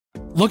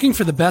Looking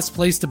for the best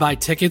place to buy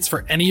tickets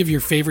for any of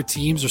your favorite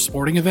teams or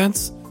sporting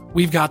events?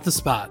 We've got the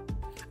spot.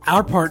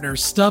 Our partner,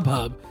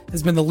 StubHub,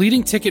 has been the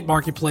leading ticket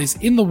marketplace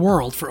in the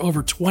world for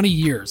over 20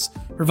 years,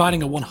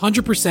 providing a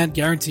 100%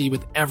 guarantee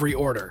with every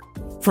order.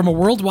 From a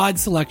worldwide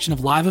selection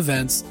of live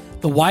events,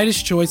 the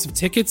widest choice of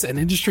tickets and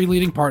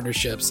industry-leading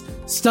partnerships,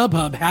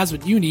 StubHub has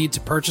what you need to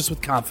purchase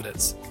with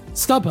confidence.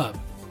 StubHub,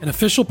 an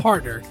official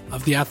partner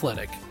of The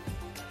Athletic.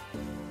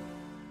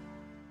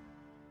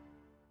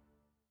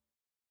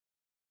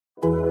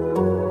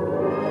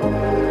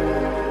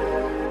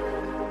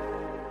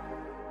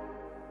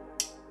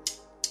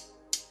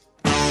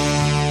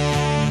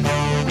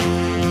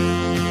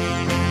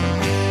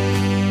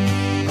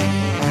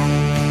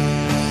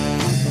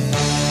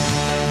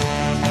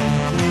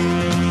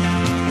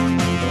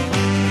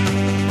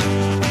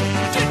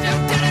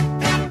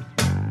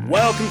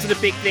 Welcome to the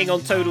Big Thing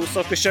on Total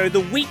Soccer Show, the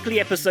weekly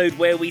episode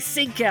where we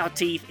sink our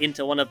teeth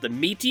into one of the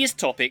meatiest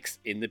topics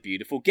in the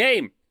beautiful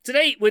game.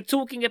 Today, we're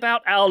talking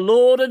about our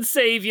Lord and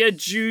Saviour,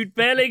 Jude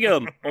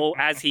Bellingham, or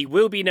as he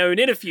will be known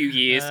in a few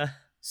years,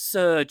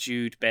 Sir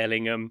Jude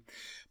Bellingham.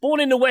 Born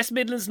in the West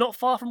Midlands, not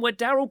far from where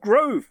Darryl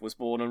Grove was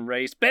born and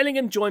raised,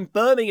 Bellingham joined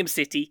Birmingham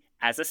City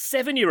as a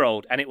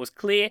 7-year-old, and it was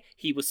clear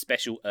he was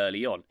special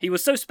early on. He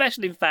was so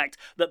special, in fact,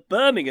 that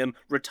Birmingham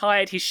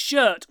retired his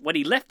shirt when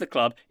he left the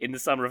club in the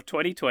summer of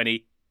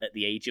 2020 at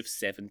the age of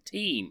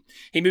 17.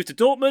 He moved to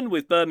Dortmund,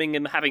 with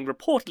Birmingham having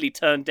reportedly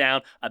turned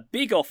down a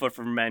big offer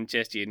from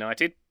Manchester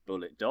United,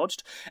 bullet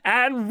dodged,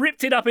 and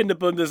ripped it up in the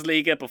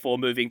Bundesliga before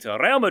moving to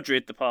Real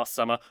Madrid the past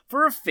summer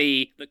for a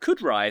fee that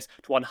could rise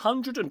to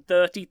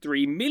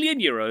 133 million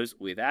euros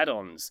with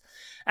add-ons.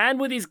 And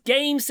with his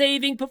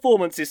game-saving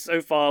performances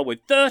so far,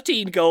 with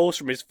 13 goals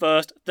from his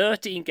first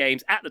 13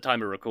 games at the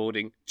time of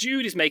recording,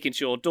 Jude is making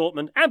sure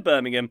Dortmund and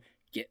Birmingham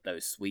get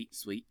those sweet,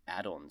 sweet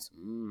add-ons.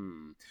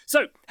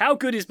 So, how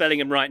good is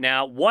Bellingham right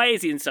now? Why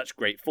is he in such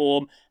great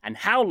form? And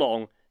how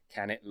long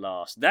can it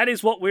last? That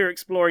is what we're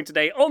exploring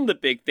today on The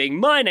Big Thing.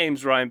 My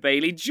name's Ryan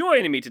Bailey.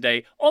 Joining me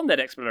today on that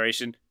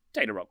exploration,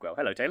 Taylor Rockwell.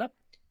 Hello, Taylor.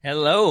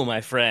 Hello,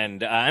 my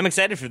friend. I'm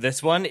excited for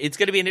this one. It's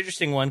going to be an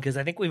interesting one because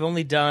I think we've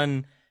only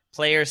done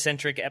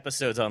player-centric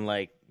episodes on,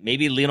 like,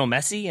 maybe Lionel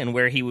Messi and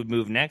where he would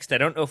move next. I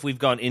don't know if we've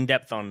gone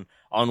in-depth on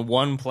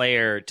one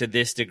player to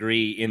this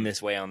degree in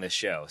this way on this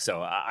show.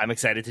 So I'm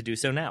excited to do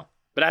so now.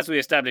 But as we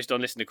established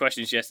on Listener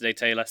Questions yesterday,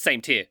 Taylor,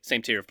 same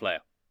tier of player.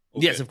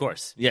 All yes, good. Of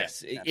course.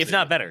 Yes. Yeah, if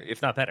not better.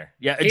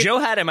 Yeah, Joe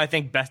had him, I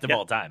think, best of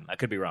all time. I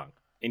could be wrong.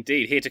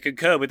 Indeed. Here to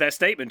concur with that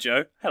statement,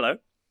 Joe. Hello.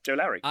 Joe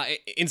Lowry.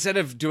 Instead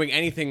of doing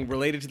anything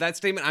related to that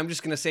statement, I'm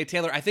just going to say,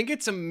 Taylor, I think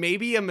it's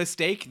maybe a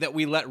mistake that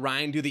we let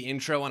Ryan do the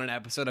intro on an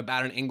episode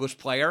about an English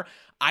player.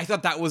 I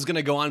thought that was going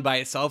to go on by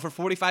itself for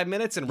 45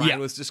 minutes, and Ryan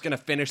was just going to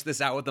finish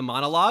this out with a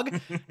monologue.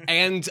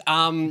 And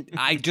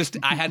I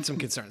had some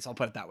concerns. I'll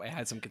put it that way. I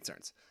had some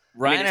concerns.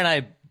 Ryan and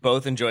I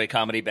both enjoy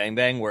Comedy Bang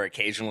Bang, where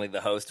occasionally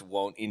the host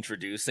won't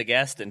introduce a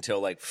guest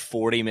until like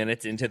 40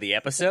 minutes into the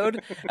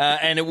episode.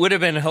 And it would have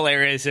been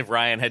hilarious if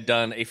Ryan had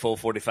done a full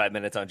 45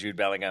 minutes on Jude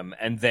Bellingham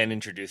and then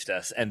introduced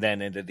us and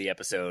then ended the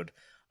episode.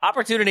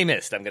 Opportunity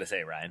missed, I'm going to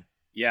say, Ryan.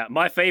 Yeah,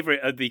 my favourite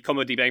of the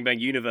Comedy Bang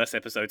Bang Universe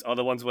episodes are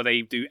the ones where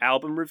they do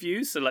album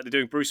reviews. So like they're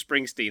doing Bruce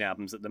Springsteen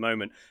albums at the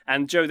moment.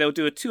 And Joe, they'll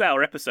do a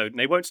 2-hour episode and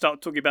they won't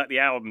start talking about the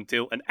album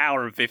until an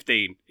hour and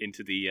 15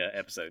 into the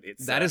episode.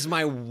 That is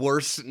my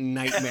worst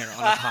nightmare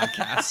on a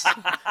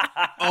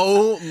podcast.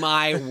 Oh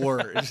my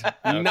word.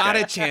 Okay. Not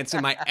a chance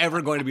am I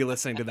ever going to be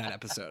listening to that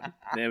episode.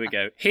 There we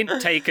go. Hint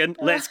taken.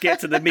 Let's get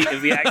to the meat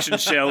of the action,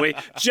 shall we?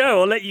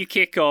 Joe, I'll let you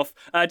kick off.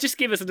 Just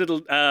give us a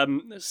little,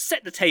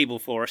 set the table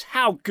for us.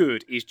 How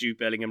good is Jude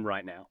Bellingham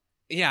right now?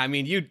 Yeah, I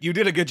mean, you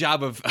did a good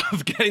job of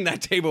getting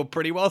that table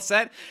pretty well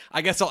set.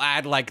 I guess I'll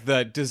add like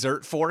the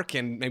dessert fork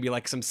and maybe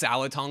like some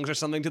salad tongs or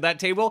something to that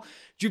table.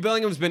 Jude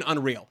Bellingham's been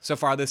unreal so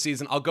far this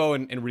season. I'll go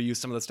and reuse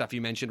some of the stuff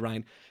you mentioned,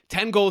 Ryan.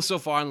 10 goals so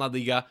far in La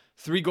Liga,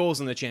 3 goals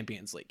in the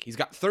Champions League. He's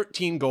got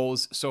 13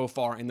 goals so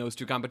far in those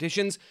two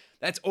competitions.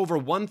 That's over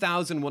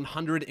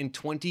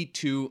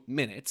 1,122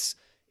 minutes.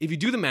 If you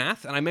do the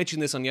math, and I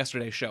mentioned this on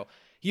yesterday's show,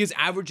 he is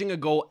averaging a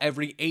goal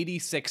every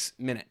 86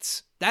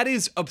 minutes. That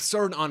is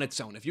absurd on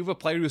its own. If you have a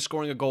player who's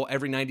scoring a goal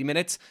every 90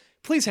 minutes,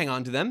 please hang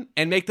on to them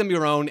and make them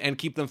your own and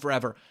keep them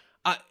forever.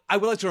 I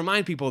would like to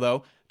remind people,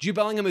 though, Jude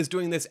Bellingham is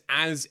doing this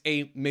as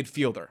a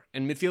midfielder.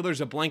 And midfielder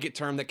is a blanket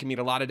term that can mean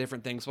a lot of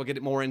different things. We'll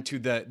get more into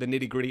the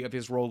nitty-gritty of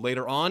his role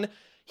later on.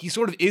 He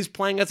sort of is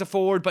playing as a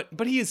forward,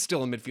 but he is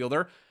still a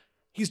midfielder.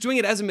 He's doing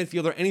it as a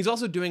midfielder, and he's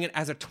also doing it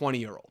as a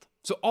 20-year-old.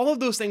 So all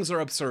of those things are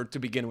absurd to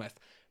begin with.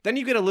 Then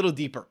you get a little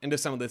deeper into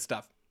some of this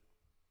stuff.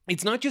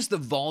 It's not just the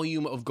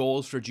volume of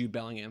goals for Jude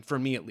Bellingham, for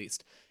me at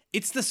least.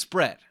 It's the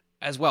spread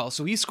as well.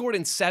 So he scored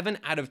in 7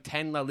 out of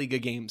 10 La Liga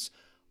games.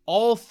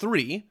 All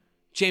 3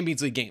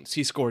 Champions League games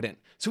he scored in.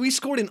 So he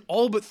scored in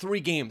all but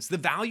 3 games. The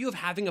value of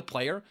having a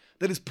player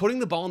that is putting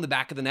the ball in the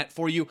back of the net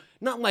for you,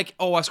 not like,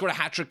 oh, I scored a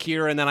hat trick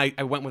here and then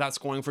I went without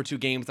scoring for 2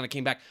 games and I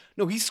came back.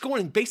 No, he's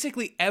scoring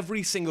basically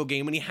every single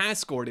game, and he has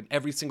scored in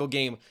every single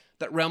game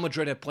that Real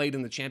Madrid have played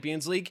in the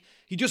Champions League.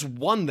 He just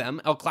won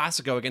them El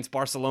Clasico against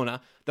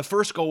Barcelona. The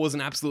first goal was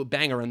an absolute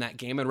banger in that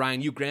game, and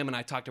Ryan, you, Graham, and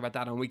I talked about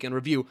that on Weekend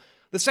Review.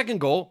 The second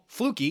goal,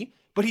 fluky,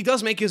 but he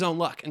does make his own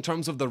luck in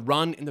terms of the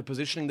run and the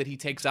positioning that he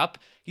takes up.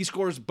 He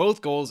scores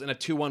both goals in a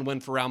 2-1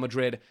 win for Real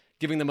Madrid,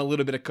 giving them a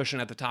little bit of cushion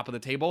at the top of the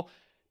table.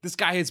 This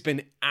guy has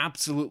been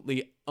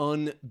absolutely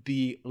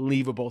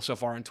unbelievable so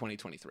far in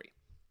 2023.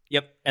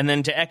 Yep. And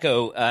then to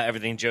echo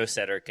everything Joe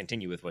said, or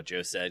continue with what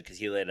Joe said, because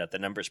he laid out the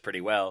numbers pretty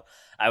well,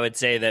 I would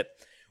say that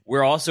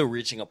we're also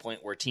reaching a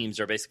point where teams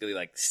are basically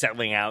like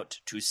settling out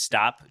to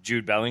stop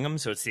Jude Bellingham.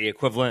 So it's the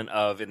equivalent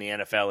of in the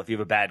NFL, if you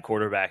have a bad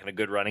quarterback and a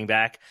good running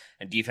back,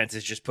 and defense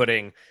is just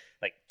putting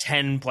like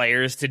 10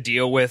 players to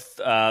deal with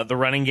the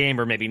running game,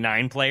 or maybe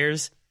 9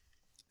 players.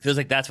 Feels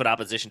like that's what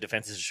opposition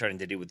defenses are starting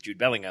to do with Jude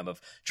Bellingham,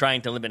 of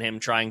trying to limit him,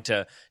 trying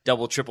to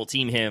double, triple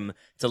team him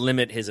to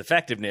limit his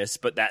effectiveness.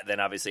 But that then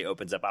obviously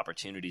opens up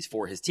opportunities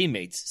for his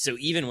teammates. So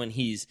even when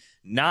he's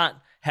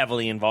not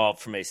heavily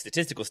involved from a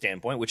statistical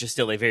standpoint, which is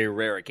still a very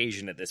rare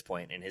occasion at this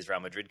point in his Real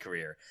Madrid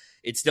career,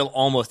 it still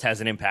almost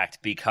has an impact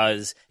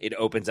because it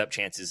opens up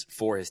chances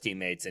for his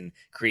teammates and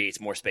creates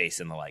more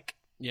space and the like.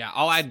 Yeah,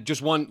 I'll add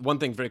just one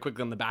thing very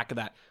quickly on the back of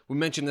that. We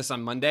mentioned this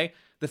on Monday.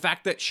 The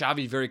fact that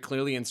Xavi very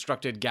clearly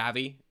instructed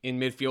Gavi in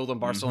midfield when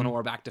Barcelona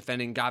were back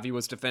defending. Gavi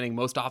was defending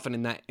most often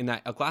in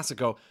that El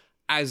Clasico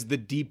as the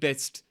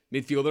deepest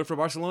midfielder for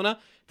Barcelona.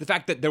 The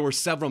fact that there were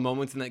several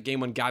moments in that game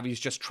when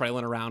Gavi's just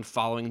trailing around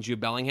following Jude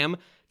Bellingham.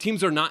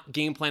 Teams are not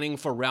game planning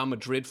for Real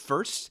Madrid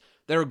first.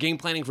 They're game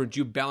planning for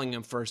Jude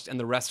Bellingham first and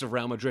the rest of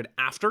Real Madrid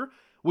after,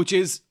 which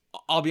is,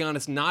 I'll be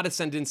honest, not a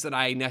sentence that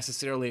I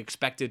necessarily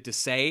expected to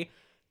say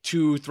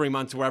 2-3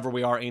 months, wherever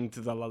we are into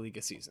the La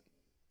Liga season.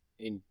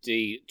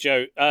 Indeed.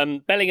 Joe,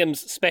 Bellingham's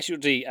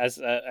specialty, as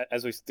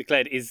we've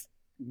declared, is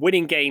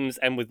winning games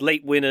and with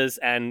late winners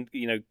and,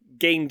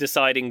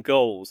 game-deciding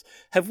goals.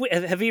 Have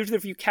either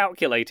of you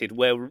calculated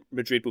where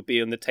Madrid would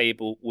be on the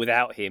table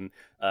without him?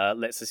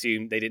 Let's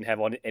assume they didn't have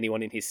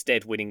anyone in his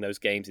stead winning those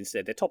games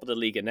instead. They're top of the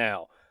Liga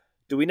now.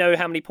 Do we know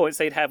how many points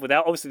they'd have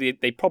without? Obviously,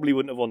 they probably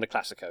wouldn't have won the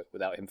Clasico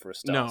without him for a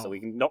start, No. So we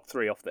can knock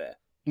 3 off there.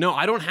 No,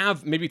 I don't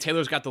have, maybe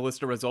Taylor's got the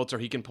list of results or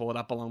he can pull it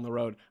up along the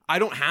road. I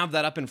don't have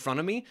that up in front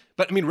of me,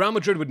 but I mean, Real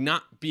Madrid would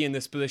not be in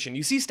this position.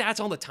 You see stats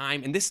all the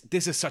time, and this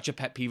is such a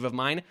pet peeve of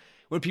mine,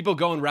 when people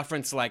go and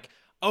reference like,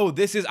 oh,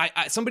 this is,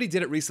 somebody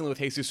did it recently with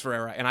Jesus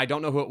Ferreira, and I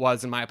don't know who it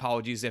was, and my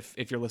apologies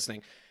if you're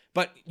listening.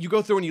 But you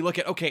go through and you look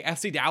at, okay,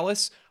 FC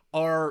Dallas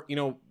are,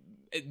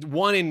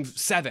 1 in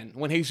 7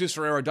 when Jesus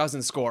Ferreira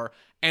doesn't score,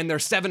 and they're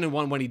 7 in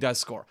 1 when he does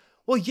score.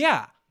 Well,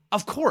 yeah.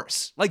 Of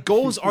course, like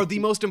goals are the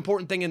most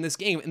important thing in this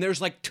game. And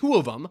there's like 2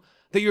 of them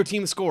that your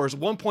team scores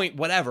 1 point,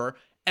 whatever,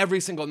 every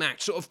single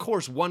match. So of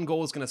course, 1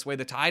 goal is going to sway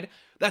the tide.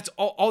 That's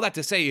all that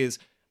to say is,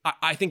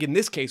 I think in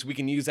this case, we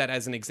can use that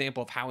as an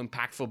example of how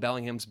impactful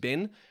Bellingham's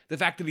been. The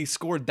fact that he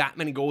scored that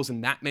many goals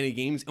in that many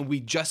games, and we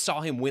just saw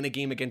him win a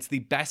game against the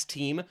best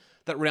team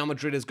that Real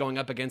Madrid is going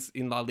up against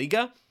in La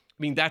Liga. I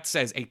mean, that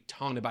says a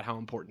ton about how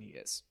important he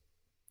is.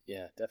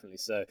 Yeah, definitely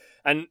so.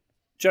 And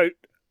Joe,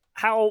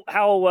 How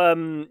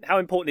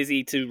important is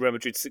he to Real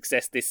Madrid's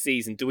success this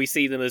season? Do we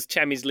see them as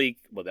Champions League?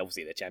 Well,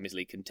 obviously they're Champions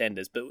League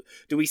contenders, but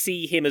do we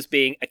see him as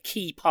being a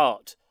key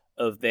part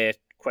of their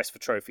quest for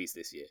trophies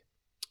this year?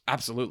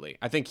 Absolutely.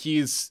 I think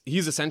he's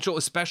essential,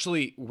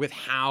 especially with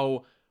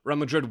how Real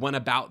Madrid went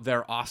about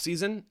their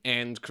offseason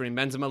and Karim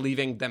Benzema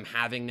leaving, them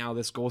having now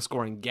this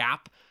goal-scoring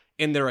gap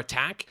in their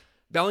attack.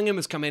 Bellingham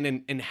has come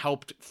in and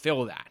helped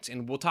fill that.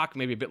 And we'll talk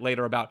maybe a bit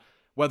later about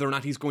whether or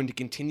not he's going to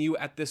continue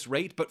at this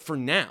rate. But for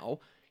now,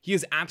 he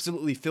has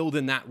absolutely filled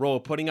in that role,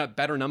 putting up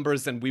better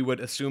numbers than we would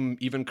assume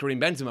even Karim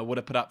Benzema would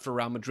have put up for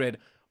Real Madrid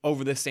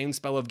over the same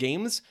spell of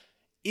games.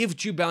 If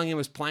Jude Bellingham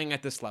is playing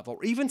at this level,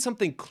 or even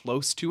something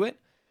close to it,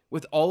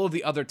 with all of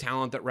the other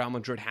talent that Real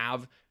Madrid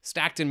have,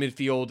 stacked in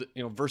midfield,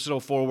 versatile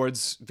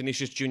forwards,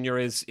 Vinicius Jr.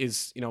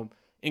 is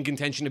in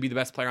contention to be the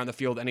best player on the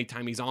field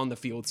anytime he's on the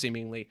field,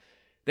 seemingly.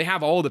 They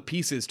have all the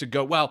pieces to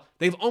go, well,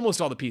 they have almost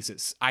all the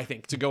pieces, I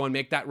think, to go and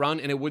make that run,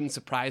 and it wouldn't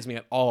surprise me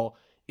at all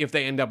if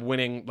they end up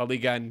winning La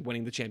Liga and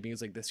winning the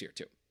Champions League this year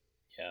too.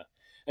 Yeah.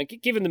 And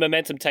given the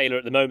momentum Taylor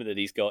at the moment that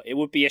he's got, it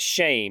would be a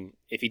shame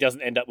if he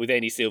doesn't end up with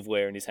any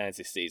silverware in his hands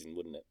this season,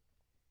 wouldn't it?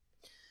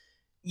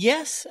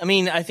 Yes. I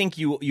mean, I think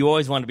you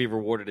always want to be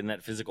rewarded in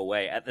that physical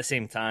way. At the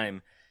same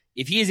time,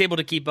 if he is able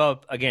to keep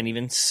up, again,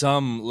 even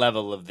some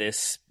level of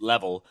this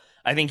level,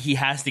 I think he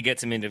has to get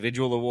some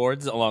individual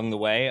awards along the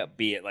way,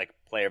 be it like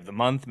Player of the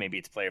Month, maybe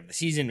it's Player of the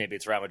Season, maybe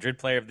it's Real Madrid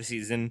Player of the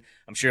Season.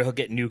 I'm sure he'll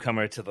get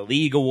Newcomer to the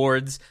League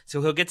awards,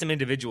 so he'll get some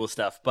individual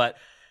stuff. But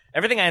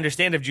everything I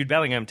understand of Jude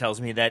Bellingham tells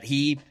me that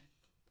he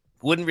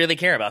wouldn't really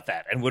care about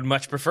that and would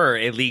much prefer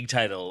a league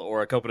title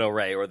or a Copa del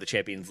Rey or the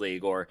Champions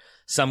League or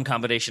some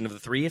combination of the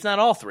 3, if not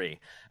all 3.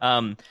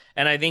 And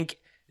I think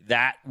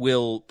that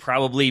will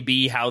probably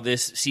be how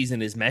this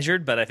season is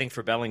measured, but I think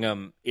for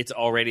Bellingham, it's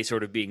already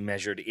sort of being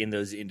measured in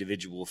those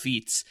individual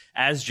feats.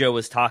 As Joe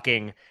was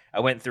talking, I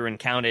went through and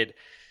counted.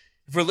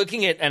 If we're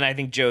looking at, and I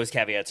think Joe's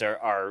caveats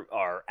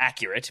are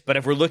accurate, but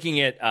if we're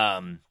looking at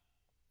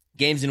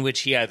games in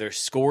which he either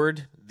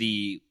scored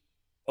the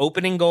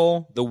opening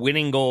goal, the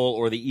winning goal,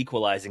 or the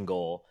equalizing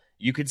goal.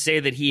 You could say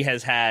that he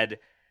has had,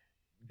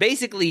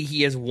 basically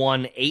he has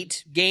won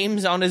 8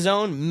 games on his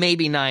own,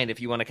 maybe 9 if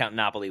you want to count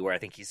Napoli, where I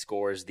think he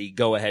scores the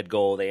go-ahead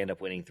goal. They end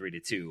up winning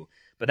 3-2.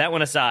 But that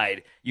one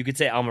aside, you could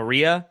say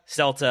Almeria,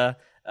 Celta,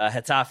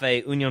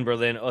 Getafe, Union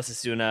Berlin,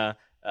 Osasuna,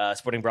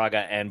 Sporting Braga,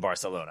 and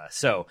Barcelona.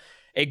 So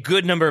a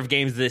good number of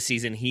games this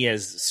season, he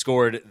has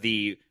scored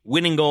the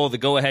winning goal, the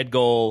go-ahead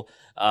goal,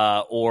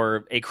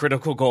 or a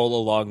critical goal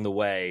along the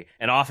way.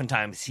 And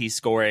oftentimes he's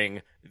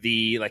scoring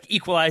the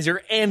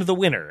equalizer and the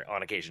winner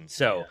on occasion.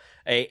 So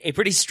a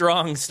pretty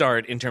strong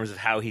start in terms of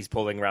how he's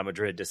pulling Real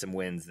Madrid to some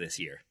wins this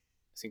year.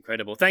 It's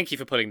incredible. Thank you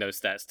for putting those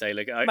stats,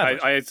 Taylor.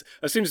 I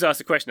as soon as I asked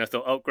the question, I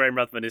thought, Graham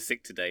Ruthven is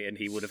sick today, and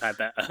he would have had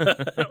that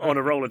on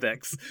a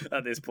Rolodex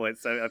at this point.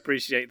 So I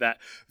appreciate that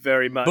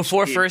very much.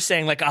 Before first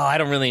saying, I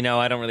don't really know,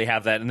 I don't really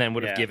have that, and then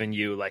would have given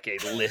you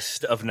a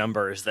list of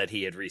numbers that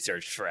he had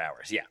researched for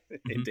hours. Yeah.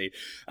 Indeed.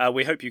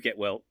 We hope you get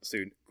well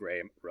soon,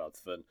 Graham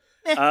Ruthven.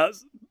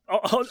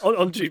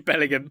 On Jude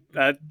Bellingham,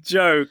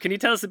 Joe, can you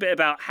tell us a bit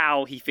about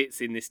how he fits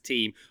in this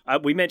team?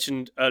 We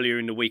mentioned earlier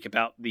in the week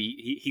about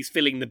he's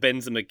filling the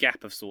Benzema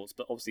gap of sorts,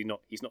 but obviously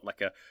he's not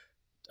like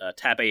a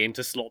tab A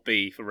into slot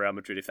B for Real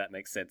Madrid, if that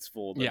makes sense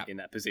for them in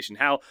that position.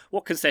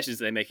 What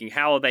concessions are they making?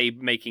 How are they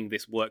making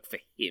this work for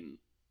him?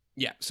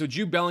 Yeah, so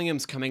Jude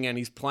Bellingham's coming in.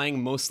 He's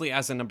playing mostly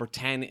as a number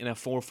 10 in a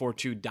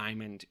 4-4-2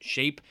 diamond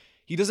shape.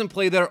 He doesn't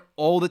play there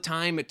all the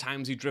time. At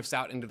times he drifts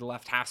out into the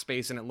left half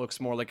space and it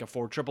looks more like a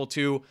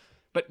 4-2-2.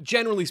 But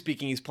generally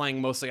speaking, he's playing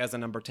mostly as a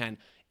number 10.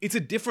 It's a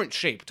different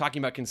shape,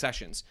 talking about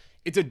concessions.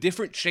 It's a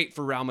different shape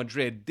for Real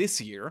Madrid this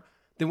year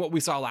than what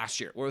we saw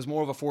last year, where it was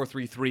more of a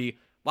 4-3-3,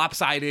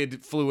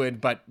 lopsided, fluid,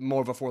 but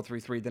more of a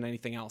 4-3-3 than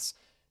anything else.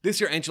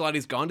 This year,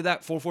 Ancelotti's gone to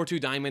that 4-4-2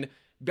 diamond.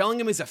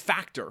 Bellingham is a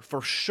factor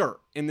for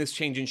sure in this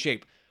change in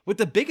shape. But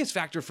the biggest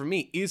factor for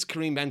me is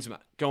Karim Benzema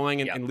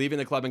going and leaving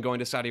the club and going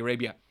to Saudi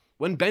Arabia.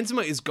 When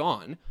Benzema is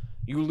gone,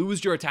 you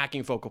lose your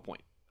attacking focal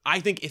point. I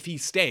think if he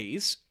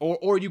stays,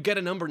 or you get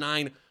a number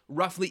 9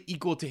 roughly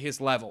equal to his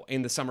level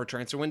in the summer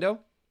transfer window,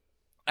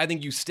 I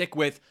think you stick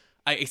with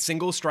a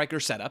single striker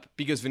setup,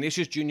 because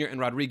Vinicius Jr. and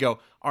Rodrigo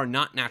are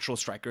not natural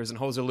strikers, and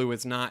Joselu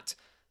is not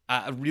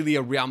really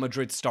a Real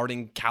Madrid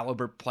starting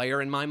caliber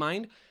player in my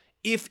mind.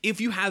 If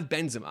you have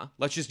Benzema,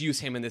 let's just use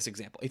him in this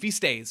example. If he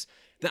stays,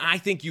 then I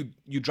think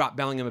you drop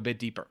Bellingham a bit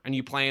deeper, and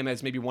you play him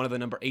as maybe one of the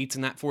number 8s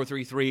in that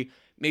 4-3-3.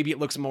 Maybe it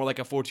looks more like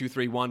a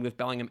 4-2-3-1 with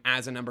Bellingham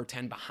as a number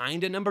 10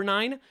 behind a number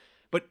 9.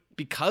 But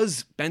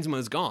because Benzema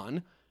is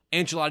gone,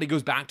 Ancelotti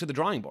goes back to the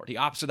drawing board. He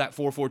opts for that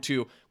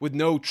 4-4-2 with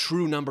no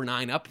true number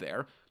 9 up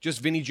there.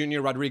 Just Vinny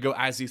Jr., Rodrigo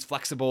as these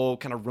flexible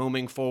kind of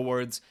roaming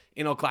forwards.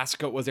 In El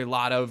Clasico, it was a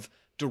lot of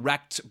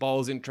direct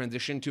balls in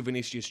transition to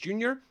Vinicius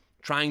Jr.,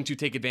 trying to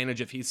take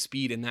advantage of his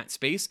speed in that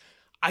space.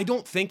 I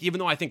don't think, even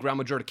though I think Real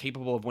Madrid are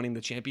capable of winning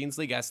the Champions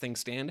League as things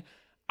stand,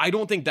 I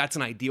don't think that's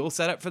an ideal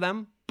setup for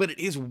them, but it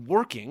is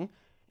working.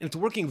 And it's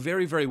working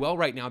very, very well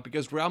right now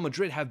because Real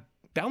Madrid have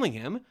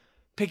Bellingham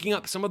picking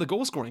up some of the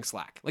goal-scoring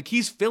slack.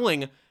 He's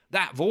filling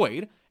that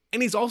void,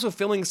 and he's also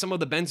filling some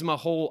of the Benzema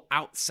hole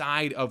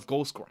outside of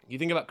goal-scoring. You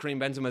think about Karim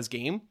Benzema's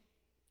game,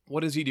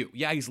 what does he do?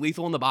 Yeah, he's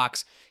lethal in the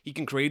box. He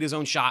can create his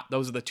own shot.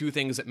 Those are the two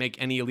things that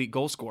make any elite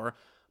goal scorer.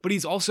 But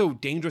he's also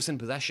dangerous in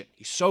possession.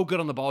 He's so good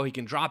on the ball. He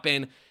can drop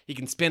in. He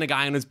can spin a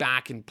guy on his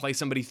back and play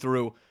somebody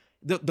through.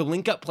 The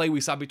link-up play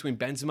we saw between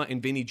Benzema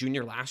and Vinny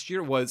Jr. last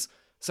year was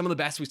some of the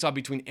best we saw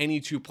between any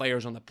two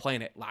players on the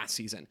planet last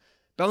season.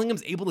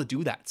 Bellingham's able to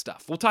do that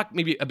stuff. We'll talk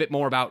maybe a bit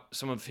more about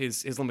some of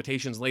his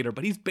limitations later,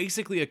 but he's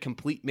basically a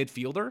complete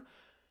midfielder.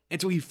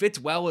 And so he fits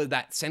well at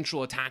that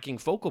central attacking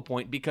focal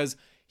point because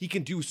he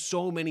can do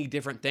so many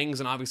different things.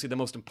 And obviously the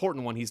most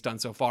important one he's done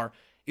so far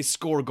is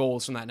score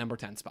goals from that number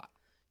 10 spot.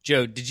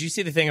 Joe, did you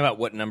see the thing about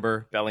what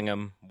number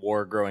Bellingham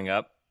wore growing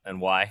up and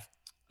why?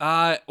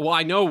 Well,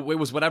 I know it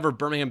was whatever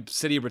Birmingham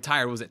City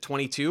retired. Was it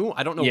 22?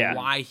 I don't know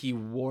why he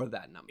wore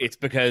that number. It's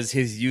because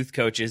his youth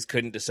coaches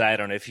couldn't decide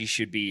on if he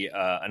should be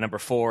a number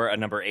 4, a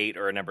number 8,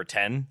 or a number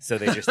 10. So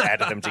they just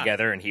added them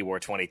together and he wore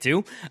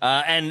 22.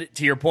 And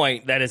to your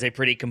point, that is a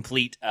pretty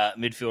complete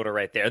midfielder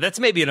right there. That's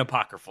maybe an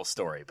apocryphal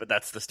story, but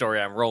that's the story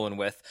I'm rolling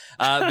with.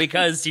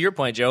 Because to your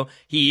point, Joe,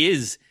 he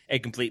is a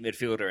complete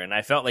midfielder. And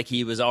I felt like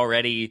he was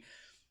already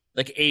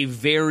like a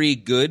very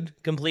good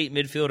complete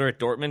midfielder at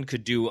Dortmund,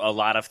 could do a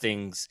lot of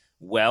things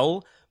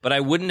well, but I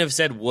wouldn't have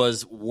said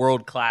was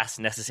world-class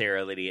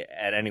necessarily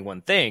at any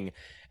one thing.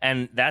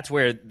 And that's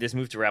where this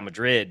move to Real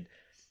Madrid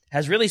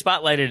has really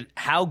spotlighted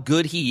how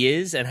good he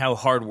is and how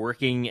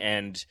hardworking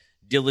and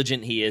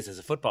diligent he is as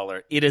a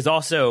footballer. It has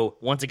also,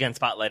 once again,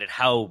 spotlighted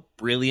how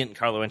brilliant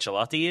Carlo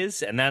Ancelotti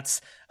is, and that's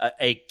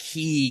a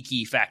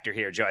key factor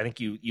here, Joe. I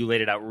think you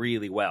laid it out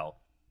really well.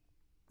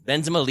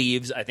 Benzema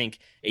leaves, I think,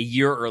 a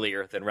year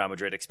earlier than Real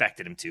Madrid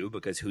expected him to,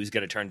 because who's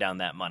going to turn down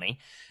that money?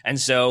 And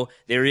so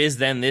there is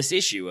then this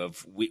issue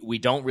of we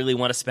don't really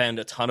want to spend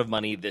a ton of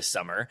money this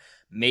summer.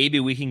 Maybe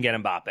we can get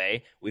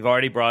Mbappe. We've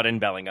already brought in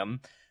Bellingham.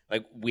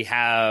 Like we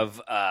have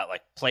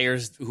like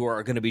players who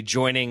are going to be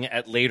joining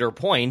at later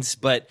points,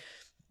 but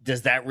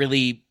does that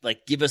really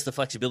like give us the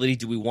flexibility?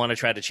 Do we want to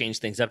try to change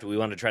things up? Do we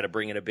want to try to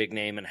bring in a big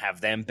name and have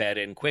them bed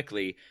in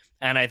quickly?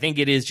 And I think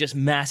it is just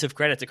massive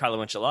credit to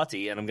Carlo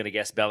Ancelotti, and I'm going to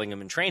guess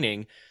Bellingham in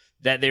training,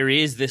 that there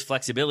is this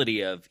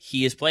flexibility of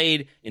he has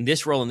played in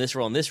this role, in this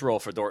role, in this role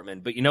for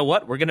Dortmund. But you know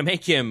what? We're going to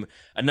make him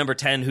a number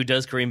 10 who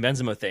does Karim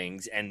Benzema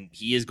things, and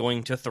he is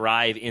going to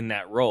thrive in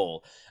that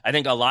role. I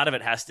think a lot of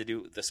it has to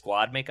do with the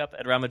squad makeup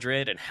at Real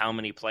Madrid and how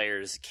many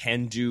players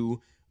can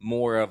do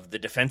more of the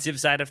defensive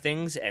side of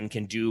things and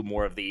can do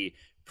more of the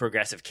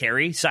progressive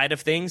carry side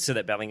of things, so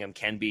that Bellingham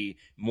can be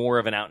more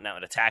of an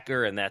out-and-out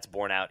attacker, and that's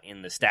borne out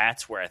in the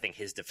stats, where I think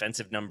his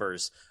defensive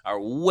numbers are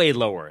way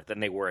lower than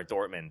they were at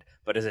Dortmund,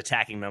 but his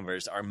attacking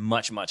numbers are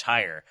much, much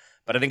higher.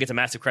 But I think it's a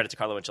massive credit to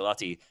Carlo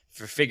Ancelotti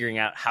for figuring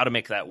out how to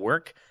make that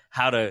work,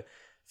 how to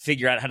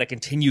figure out how to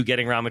continue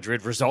getting Real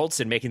Madrid results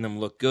and making them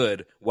look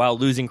good while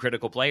losing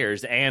critical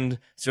players, and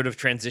sort of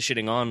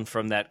transitioning on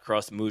from that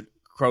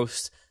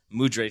Modric,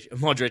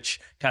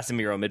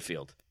 Casemiro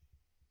midfield.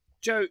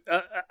 Joe,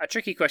 a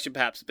tricky question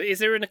perhaps, but is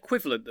there an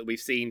equivalent that we've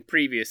seen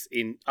previous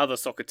in other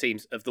soccer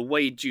teams of the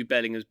way Jude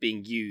Bellingham is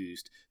being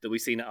used that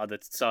we've seen at other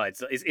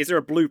sides? Is there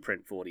a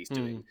blueprint for what he's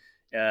doing?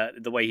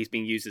 The way he's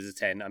being used as a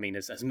 10? I mean,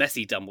 has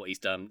Messi done what he's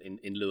done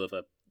in lieu of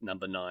a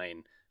number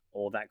 9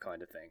 or that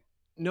kind of thing?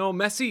 No,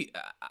 Messi,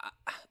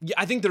 yeah,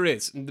 I think there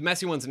is. The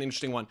Messi one's an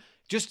interesting one.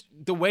 Just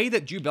the way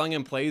that Jude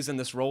Bellingham plays in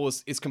this role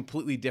is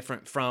completely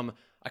different from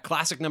a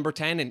classic number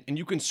 10, and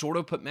you can sort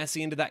of put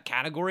Messi into that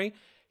category.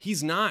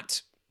 He's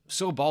not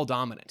so ball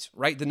dominant,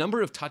 right? The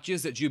number of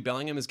touches that Jude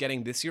Bellingham is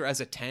getting this year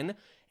as a 10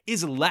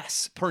 is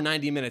less per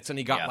 90 minutes than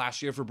he got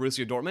last year for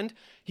Borussia Dortmund.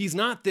 He's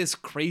not this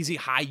crazy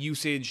high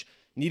usage,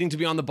 needing to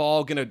be on the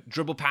ball, going to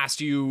dribble past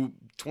you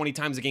 20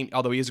 times a game,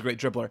 although he is a great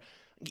dribbler.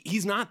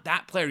 He's not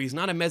that player. He's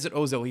not a Mesut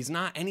Ozil. He's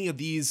not any of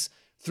these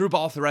through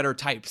ball threader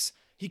types.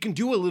 He can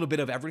do a little bit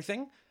of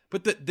everything,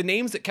 but the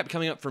names that kept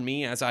coming up for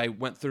me as I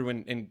went through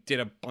and did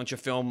a bunch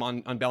of film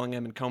on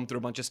Bellingham and combed through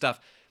a bunch of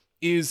stuff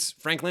is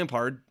Frank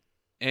Lampard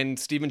and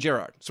Steven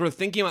Gerrard. Sort of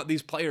thinking about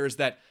these players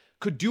that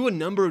could do a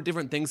number of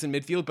different things in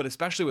midfield, but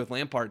especially with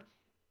Lampard,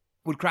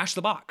 would crash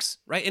the box,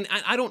 right? And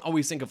I don't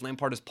always think of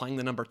Lampard as playing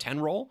the number 10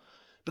 role,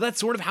 but that's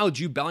sort of how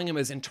Jude Bellingham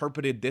has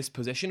interpreted this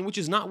position, which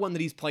is not one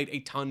that he's played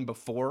a ton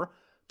before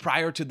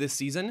prior to this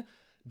season.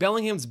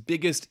 Bellingham's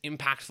biggest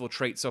impactful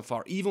trait so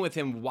far, even with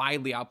him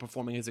widely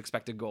outperforming his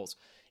expected goals,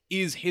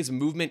 is his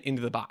movement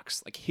into the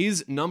box. Like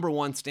his number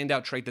one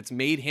standout trait that's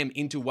made him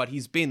into what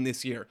he's been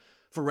this year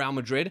for Real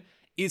Madrid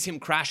is him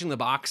crashing the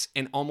box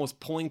and almost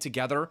pulling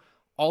together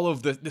all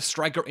of the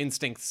striker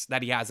instincts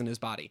that he has in his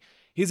body.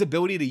 His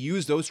ability to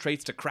use those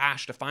traits to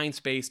crash, to find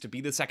space, to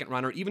be the second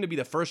runner, even to be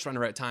the first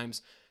runner at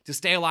times, to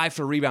stay alive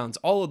for rebounds,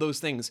 all of those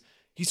things.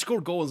 He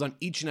scored goals on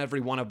each and every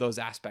one of those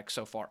aspects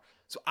so far.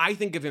 So I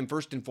think of him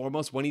first and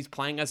foremost when he's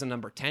playing as a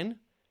number 10,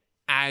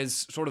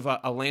 as sort of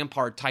a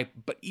Lampard type,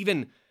 but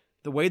even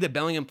the way that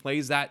Bellingham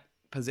plays that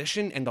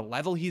position and the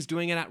level he's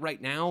doing it at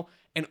right now,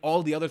 and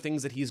all the other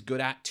things that he's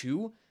good at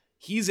too,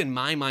 he's, in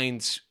my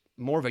mind,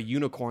 more of a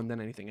unicorn than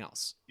anything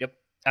else. Yep,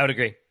 I would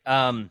agree.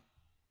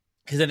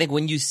 Because I think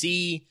when you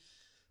see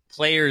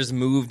players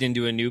moved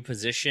into a new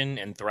position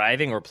and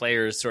thriving, or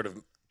players sort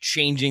of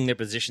changing their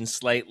position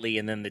slightly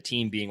and then the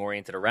team being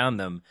oriented around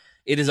them,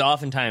 it is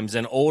oftentimes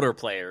an older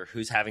player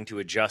who's having to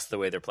adjust the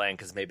way they're playing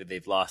because maybe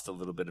they've lost a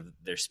little bit of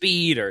their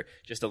speed or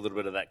just a little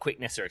bit of that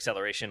quickness or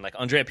acceleration. Like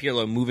Andrea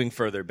Pirlo moving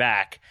further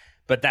back,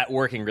 but that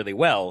working really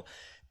well,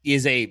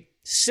 is a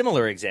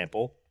similar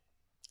example.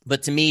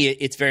 But to me,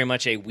 it's very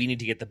much we need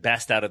to get the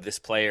best out of this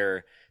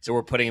player, so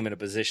we're putting him in a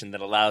position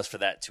that allows for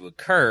that to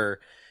occur.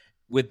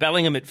 With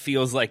Bellingham, it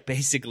feels like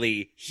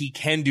basically he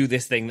can do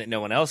this thing that no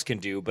one else can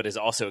do, but is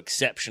also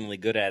exceptionally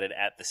good at it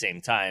at the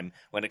same time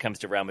when it comes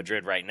to Real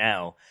Madrid right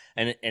now.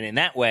 And in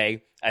that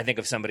way, I think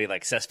of somebody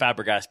like Cesc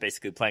Fabregas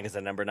basically playing as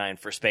a number 9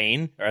 for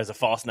Spain, or as a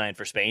false 9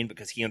 for Spain,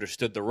 because he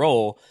understood the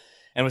role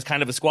and was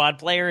kind of a squad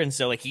player. And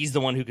so he's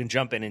the one who can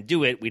jump in and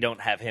do it. We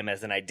don't have him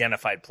as an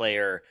identified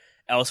player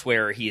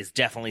elsewhere. He is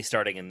definitely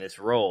starting in this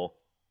role.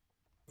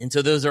 And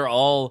so those are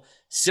all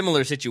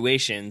similar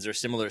situations or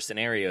similar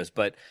scenarios.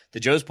 But to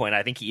Joe's point,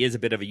 I think he is a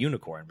bit of a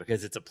unicorn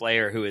because it's a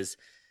player who is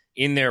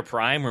in their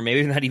prime, or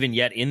maybe not even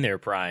yet in their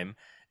prime,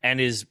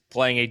 and is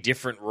playing a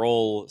different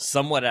role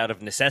somewhat out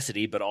of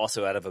necessity, but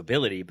also out of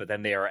ability. But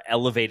then they are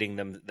elevating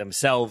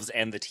themselves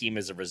and the team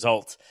as a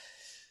result.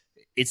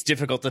 It's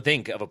difficult to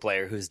think of a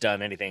player who's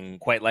done anything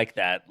quite like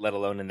that, let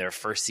alone in their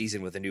first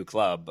season with a new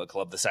club, a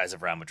club the size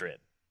of Real Madrid.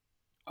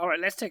 All right,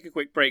 let's take a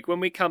quick break. When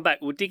we come back,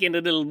 we'll dig in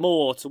a little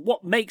more to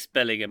what makes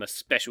Bellingham a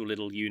special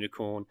little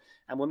unicorn,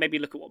 and we'll maybe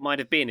look at what might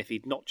have been if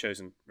he'd not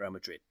chosen Real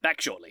Madrid.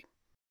 Back shortly.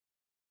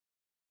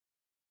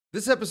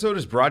 This episode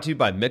is brought to you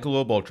by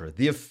Michelob Ultra,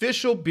 the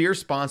official beer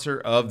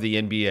sponsor of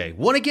the NBA.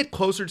 Want to get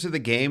closer to the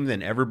game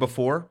than ever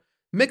before?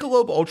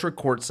 Michelob Ultra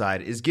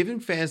Courtside is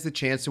giving fans the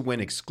chance to win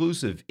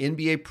exclusive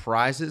NBA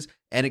prizes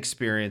and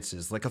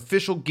experiences like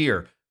official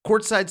gear,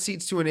 courtside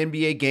seats to an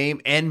NBA game,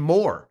 and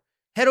more.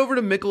 Head over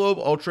to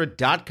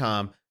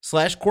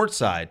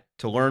michelobultra.com/courtside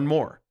to learn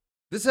more.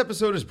 This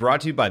episode is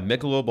brought to you by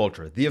Michelob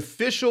Ultra, the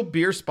official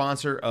beer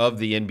sponsor of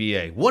the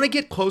NBA. Want to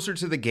get closer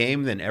to the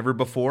game than ever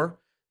before?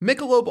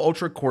 Michelob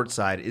Ultra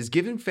Courtside is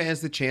giving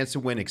fans the chance to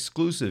win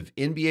exclusive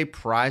NBA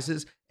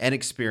prizes and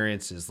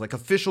experiences like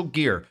official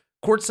gear,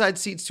 courtside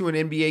seats to an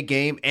NBA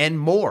game, and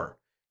more.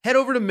 Head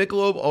over to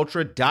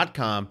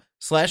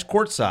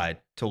michelobultra.com/courtside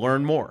to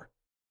learn more.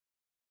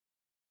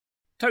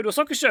 Total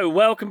Soccer Show,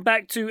 welcome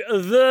back to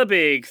The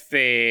Big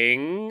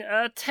Thing.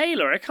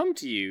 Taylor, I come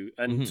to you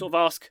and sort of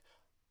ask,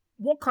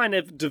 what kind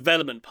of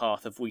development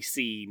path have we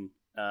seen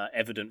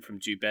evident from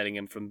Jude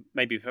Bellingham, from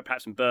maybe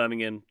perhaps from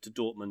Birmingham to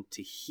Dortmund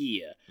to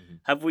here?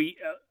 Have we...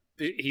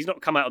 he's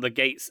not come out of the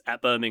gates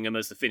at Birmingham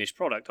as the finished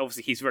product.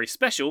 Obviously, he's very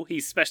special.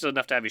 He's special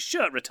enough to have his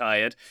shirt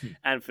retired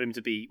and for him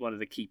to be one of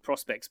the key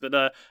prospects. But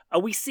are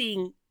we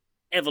seeing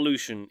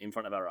evolution in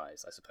front of our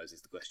eyes, I suppose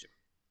is the question.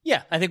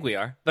 Yeah, I think we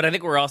are. But I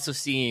think we're also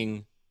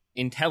seeing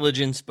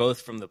intelligence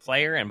both from the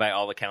player and by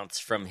all accounts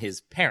from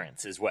his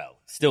parents as well.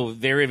 Still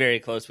very,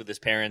 very close with his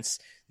parents.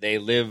 They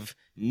live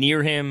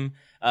near him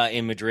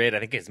in Madrid. I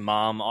think his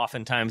mom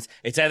oftentimes,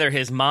 it's either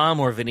his mom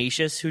or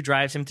Vinicius who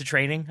drives him to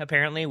training,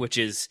 apparently, which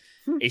is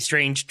a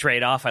strange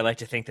trade-off. I like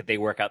to think that they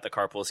work out the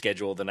carpool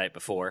schedule the night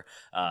before,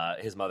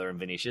 his mother and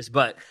Vinicius.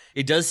 But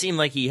it does seem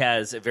like he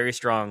has a very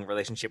strong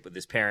relationship with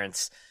his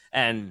parents.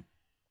 And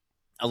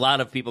a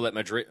lot of people at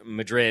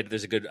Madrid,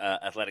 there's a good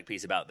athletic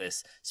piece about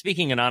this,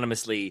 speaking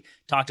anonymously,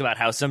 talked about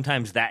how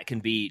sometimes that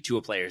can be to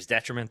a player's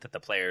detriment, that the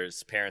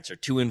player's parents are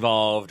too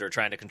involved or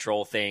trying to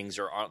control things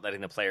or aren't letting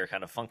the player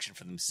kind of function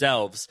for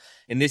themselves.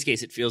 In this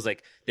case, it feels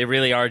like they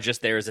really are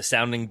just there as a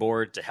sounding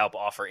board to help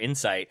offer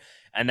insight.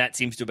 And that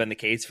seems to have been the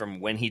case from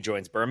when he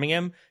joins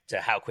Birmingham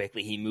to how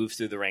quickly he moves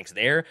through the ranks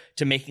there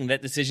to making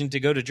that decision to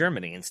go to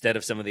Germany instead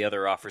of some of the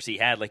other offers he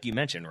had, like you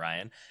mentioned,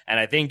 Ryan. And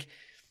I think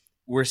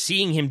we're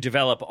seeing him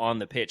develop on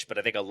the pitch, but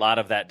I think a lot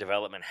of that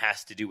development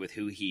has to do with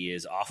who he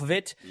is off of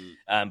it.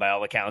 By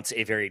all accounts,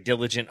 a very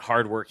diligent,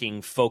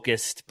 hardworking,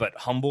 focused, but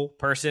humble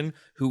person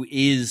who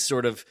is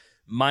sort of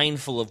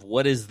mindful of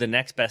what is the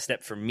next best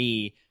step for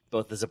me,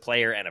 both as a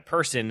player and a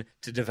person,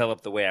 to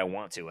develop the way I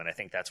want to. And I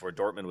think that's where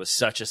Dortmund was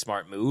such a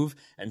smart move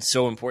and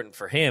so important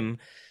for him.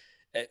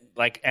 And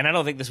I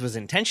don't think this was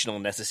intentional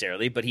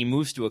necessarily, but he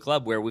moves to a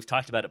club where we've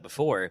talked about it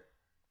before.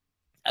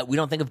 We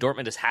don't think of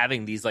Dortmund as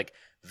having these like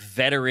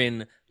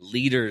veteran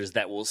leaders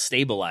that will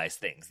stabilize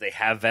things. They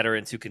have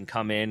veterans who can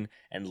come in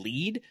and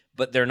lead,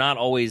 but they're not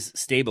always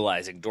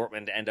stabilizing.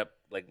 Dortmund end up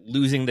like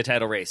losing the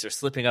title race or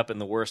slipping up in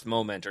the worst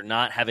moment or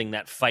not having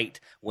that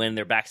fight when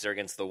their backs are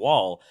against the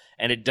wall.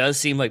 And it does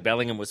seem like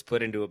Bellingham was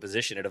put into a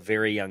position at a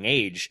very young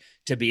age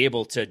to be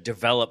able to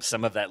develop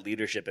some of that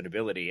leadership and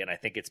ability. And I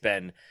think it's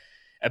been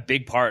a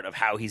big part of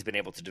how he's been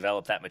able to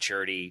develop that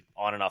maturity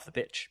on and off the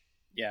pitch.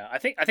 Yeah, I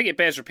think it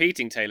bears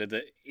repeating, Taylor,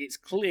 that it's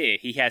clear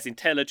he has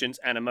intelligence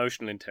and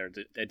emotional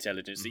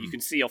intelligence that you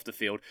can see off the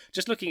field.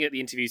 Just looking at the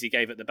interviews he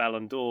gave at the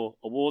Ballon d'Or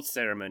awards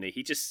ceremony,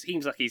 he just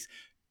seems like he's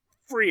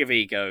free of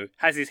ego,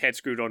 has his head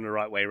screwed on the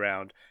right way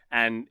round,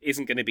 and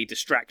isn't going to be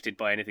distracted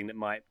by anything that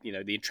might, the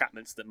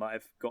entrapments that might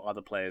have got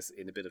other players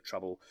in a bit of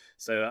trouble.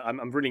 So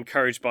I'm really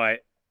encouraged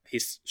by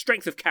his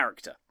strength of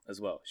character as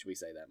well. Should we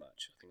say that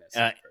much? I think that's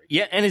very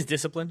yeah, and his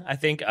discipline. I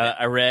think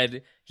I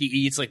read he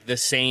eats like the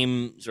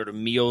same sort of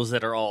meals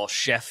that are all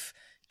chef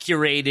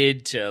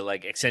curated to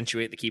like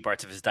accentuate the key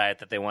parts of his diet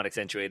that they want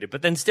accentuated,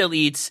 but then still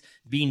eats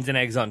beans and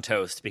eggs on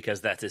toast because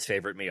that's his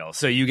favorite meal.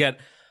 So you get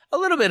a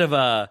little bit of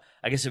a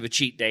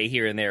cheat day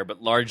here and there, but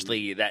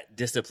largely that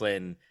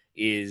discipline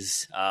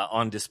is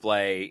on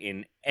display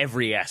in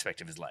every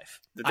aspect of his life.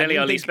 The Deli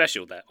Ali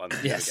special, that one.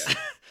 Yes.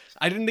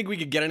 I didn't think we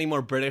could get any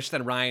more British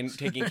than Ryan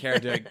taking care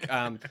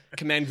to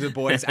commend the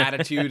boy's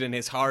attitude and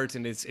his heart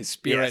and his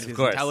spirit, his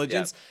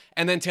intelligence. Yeah.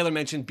 And then Taylor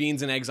mentioned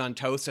beans and eggs on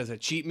toast as a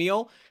cheat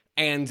meal.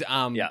 And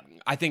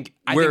I think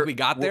we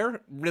got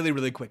there really,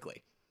 really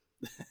quickly.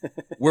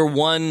 We're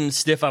one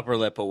stiff upper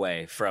lip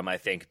away from, I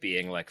think,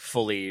 being like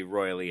fully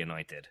royally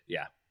anointed.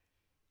 Yeah.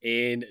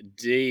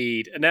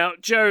 Indeed. Now,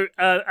 Joe,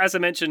 as I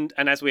mentioned,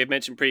 and as we have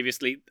mentioned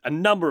previously, a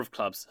number of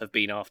clubs have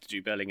been after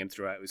Jude Bellingham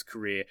throughout his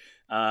career,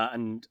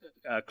 and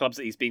clubs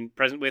that he's been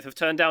present with have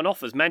turned down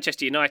offers.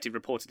 Manchester United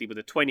reportedly with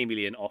a 20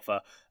 million offer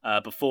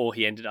before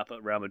he ended up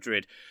at Real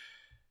Madrid.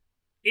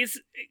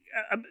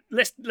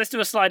 Let's do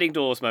a sliding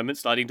doors moment.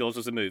 Sliding Doors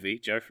was a movie,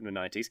 Joe, from the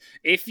 90s.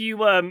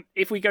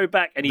 If we go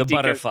back and the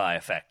butterfly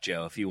effect,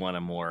 Joe, if you want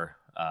a more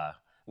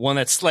one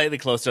that's slightly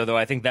closer, though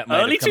I think that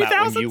might have come 2000s?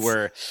 Out when you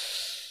were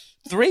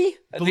 3?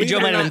 Joe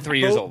might have been 3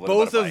 years old.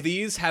 Both of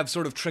these have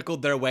sort of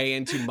trickled their way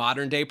into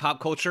modern day pop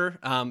culture.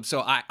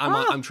 So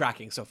I'm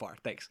tracking so far.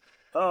 Thanks.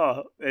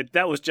 Oh,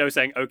 that was Joe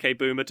saying "Okay,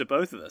 boomer" to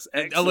both of us.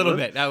 Excellent. A little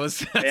bit.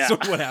 That's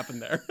sort of what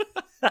happened there.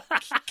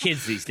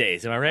 Kids these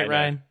days, am I right,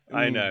 Ryan?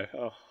 I know.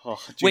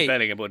 Jude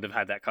Bellingham wouldn't have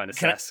had that kind of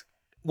sass.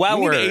 We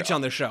need H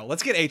on the show.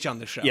 Let's get H on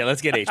the show. Yeah,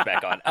 let's get H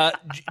back on.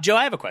 Joe,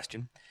 I have a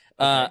question.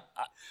 Okay.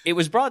 It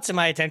was brought to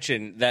my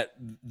attention that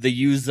the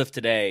youths of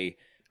today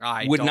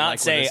would not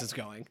say, where this is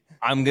going.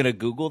 I'm going to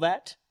Google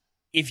that.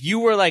 if you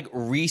were like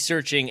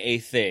researching a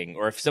thing,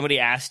 or if somebody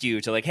asked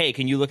you to like, hey,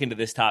 can you look into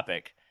this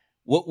topic?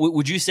 What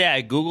would you say?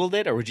 I Googled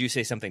it, or would you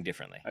say something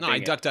differently? No, I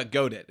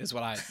DuckDuckGo'd it is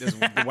what I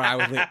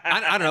would leave.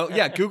 I don't know.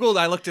 Yeah, Googled,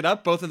 I looked it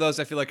up. Both of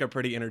those I feel like are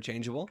pretty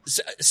interchangeable.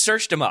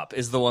 Searched them up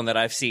is the one that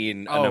I've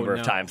seen a number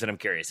of times, and I'm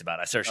curious about.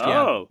 I searched.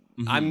 Oh,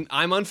 I'm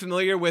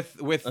unfamiliar with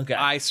Okay.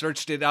 I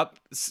searched it up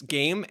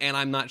game, and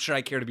I'm not sure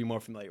I care to be more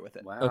familiar with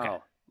it. wow. Okay.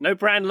 No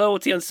brand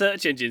loyalty on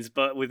search engines,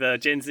 but with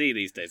Gen Z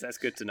these days. That's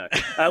good to know.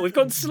 We've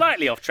gone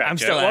slightly off track. I'm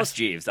Joe. still Ask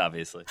Jeeves,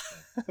 obviously.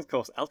 Of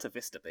course, Alta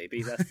Vista,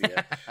 baby. That's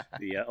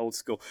the old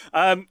school.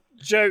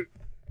 Joe,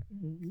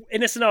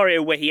 in a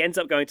scenario where he ends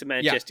up going to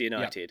Manchester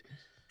United,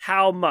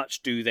 how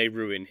much do they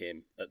ruin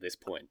him at this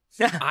point?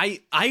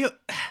 I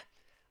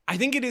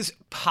think it is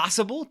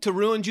possible to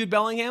ruin Jude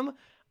Bellingham.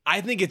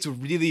 I think it's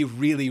really,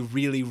 really,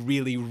 really,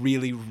 really,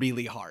 really,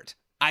 really hard.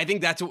 I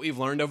think that's what we've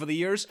learned over the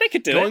years. They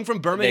could do Going it. from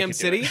Birmingham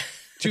City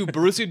to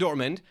Borussia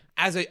Dortmund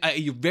as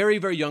a very,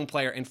 very young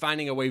player and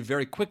finding a way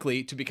very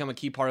quickly to become a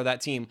key part of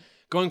that team.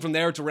 Going from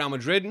there to Real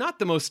Madrid, not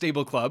the most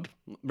stable club,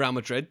 Real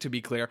Madrid, to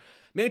be clear.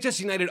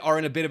 Manchester United are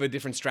in a bit of a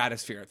different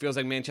stratosphere. It feels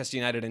like Manchester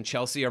United and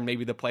Chelsea are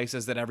maybe the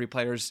places that every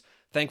player's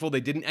thankful they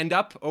didn't end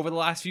up over the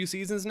last few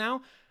seasons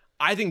now.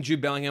 I think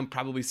Jude Bellingham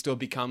probably still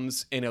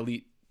becomes an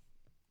elite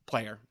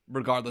player,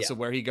 regardless of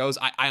where he goes.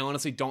 I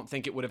honestly don't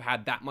think it would have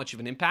had that much of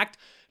an impact.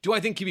 Do I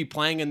think he'd be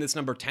playing in this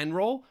number 10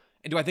 role?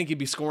 And do I think he'd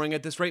be scoring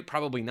at this rate?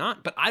 Probably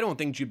not. But I don't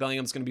think Jude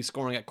Bellingham's going to be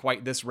scoring at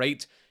quite this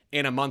rate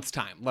in a month's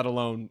time, let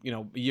alone,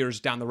 years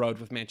down the road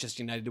with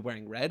Manchester United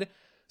wearing red.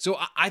 So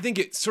I think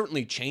it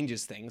certainly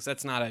changes things.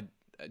 That's not an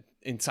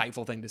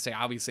insightful thing to say.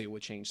 Obviously, it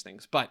would change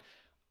things. But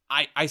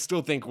I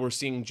still think we're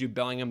seeing Jude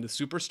Bellingham, the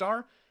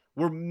superstar.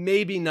 We're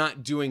maybe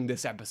not doing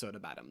this episode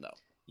about him, though.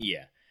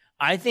 Yeah.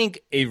 I think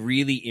a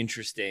really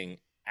interesting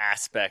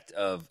aspect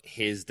of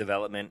his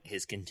development,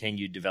 his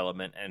continued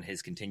development, and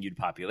his continued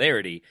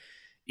popularity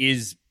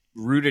is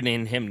rooted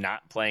in him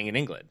not playing in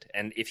England.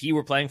 And if he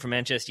were playing for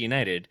Manchester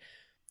United,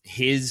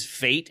 his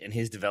fate and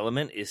his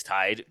development is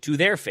tied to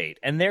their fate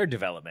and their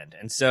development.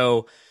 And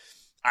so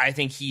I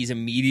think he's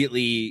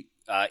immediately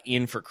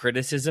in for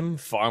criticism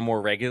far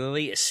more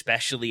regularly,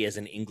 especially as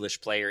an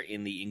English player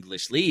in the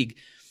English league.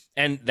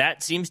 And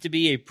that seems to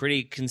be a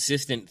pretty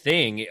consistent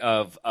thing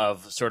of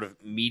sort of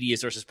media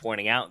sources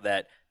pointing out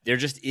that there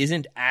just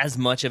isn't as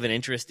much of an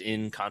interest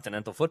in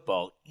continental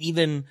football,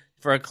 even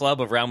for a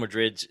club of Real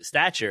Madrid's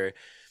stature.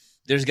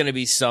 There's going to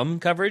be some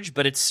coverage,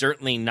 but it's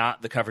certainly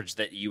not the coverage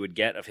that you would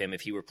get of him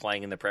if he were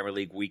playing in the Premier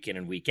League week in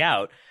and week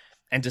out.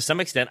 And to some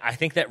extent, I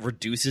think that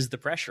reduces the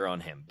pressure on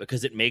him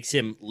because it makes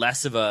him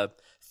less of a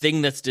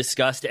thing that's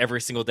discussed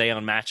every single day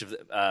on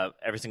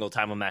every single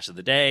time on Match of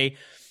the Day,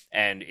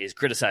 and is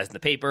criticized in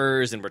the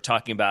papers, and we're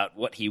talking about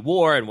what he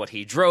wore and what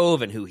he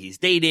drove and who he's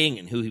dating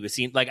and who he was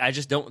seen. Like, I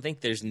just don't think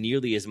there's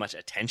nearly as much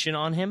attention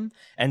on him.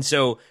 And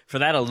so for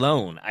that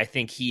alone, I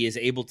think he is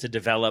able to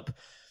develop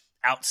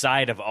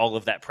outside of all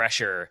of that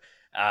pressure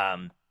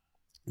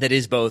that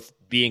is both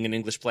being an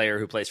English player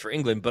who plays for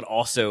England, but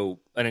also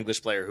an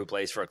English player who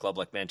plays for a club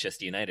like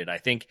Manchester United. I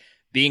think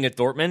being at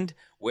Dortmund,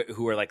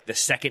 who are like the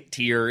second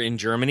tier in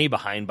Germany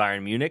behind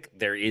Bayern Munich,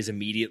 there is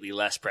immediately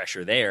less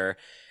pressure there.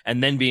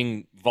 And then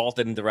being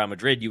vaulted into Real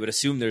Madrid, you would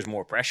assume there's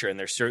more pressure, and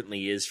there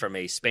certainly is from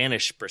a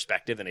Spanish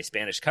perspective and a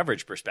Spanish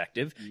coverage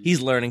perspective.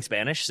 He's learning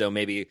Spanish, so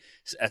maybe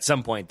at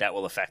some point that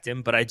will affect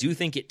him. But I do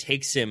think it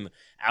takes him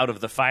out of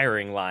the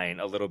firing line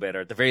a little bit,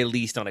 or at the very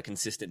least on a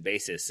consistent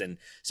basis. And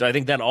so I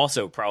think that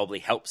also probably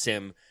helps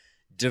him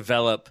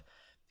develop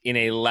in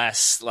a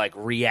less like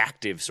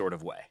reactive sort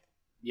of way.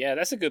 Yeah,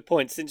 that's a good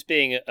point. Since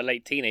being a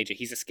late teenager,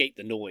 he's escaped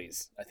the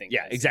noise, I think.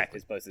 Yeah, exactly.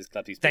 As both his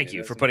clubs he's Thank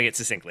you for putting it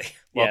succinctly.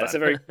 Well, that's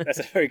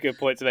a very good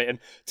point to make. And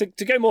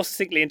to go more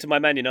succinctly into my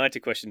Man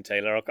United question,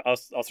 Taylor,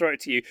 I'll throw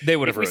it to you. They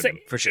would have ruined him,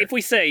 for sure. If we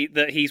say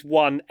that he's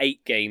won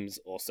 8 games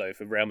or so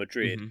for Real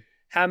Madrid,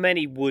 how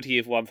many would he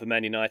have won for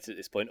Man United at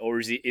this point? Or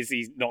is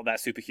he not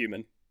that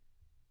superhuman?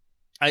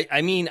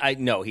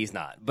 No, he's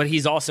not. But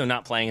he's also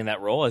not playing in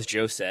that role, as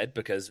Joe said,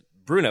 because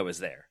Bruno is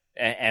there.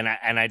 And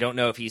I don't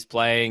know if he's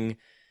playing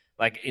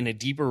like in a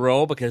deeper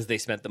role because they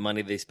spent the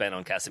money they spent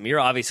on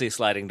Casemiro. Obviously,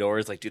 sliding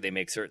doors. Like, do they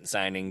make certain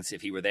signings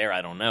if he were there?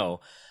 I don't know.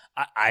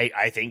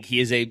 I think he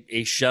is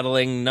a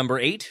shuttling number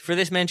 8 for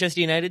this Manchester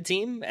United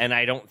team, and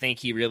I don't think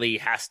he really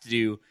has to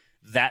do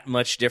that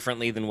much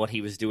differently than what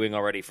he was doing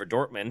already for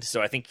Dortmund.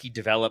 So I think he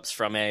develops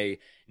from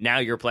now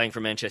you're playing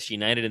for Manchester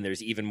United and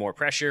there's even more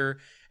pressure,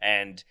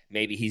 and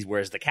maybe he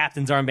wears the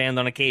captain's armband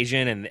on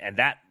occasion, and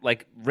that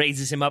like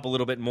raises him up a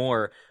little bit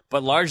more.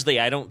 But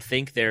largely, I don't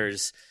think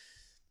there's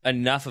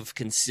enough of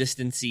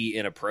consistency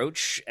in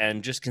approach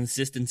and just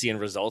consistency in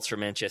results for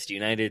Manchester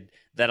United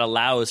that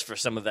allows for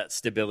some of that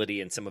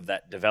stability and some of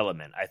that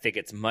development. I think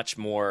it's much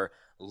more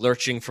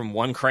lurching from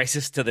one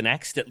crisis to the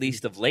next, at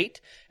least of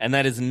late, and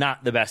that is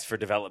not the best for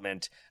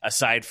development,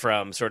 aside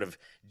from sort of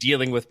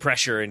dealing with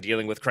pressure and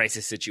dealing with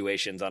crisis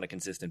situations on a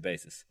consistent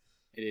basis.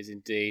 It is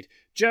indeed.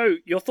 Joe,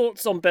 your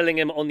thoughts on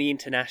Bellingham on the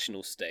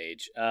international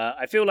stage?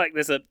 I feel like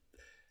there's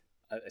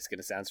it's going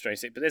to sound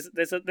strange, but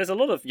there's a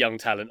lot of young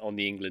talent on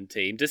the England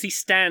team. Does he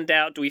stand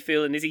out, do we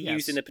feel, and is he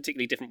used in a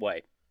particularly different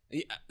way?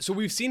 Yeah, so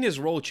we've seen his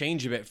role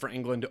change a bit for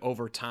England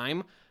over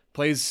time.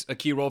 Plays a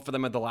key role for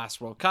them at the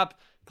last World Cup,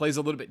 plays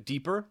a little bit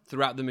deeper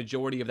throughout the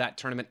majority of that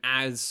tournament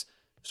as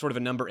sort of a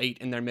number 8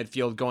 in their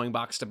midfield, going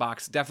box to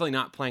box, definitely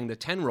not playing the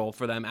 10 role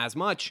for them as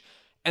much.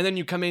 And then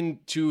you come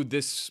into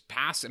this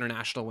past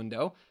international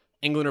window,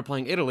 England are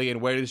playing Italy,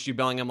 and where does Jude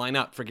Bellingham line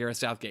up for Gareth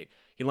Southgate?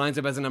 He lines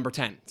up as a number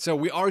 10. So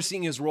we are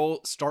seeing his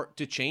role start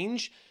to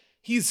change.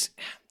 He's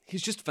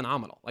just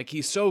phenomenal. Like,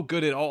 he's so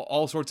good at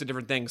all sorts of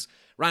different things.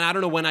 Ryan, I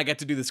don't know when I get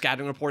to do the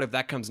scouting report, if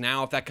that comes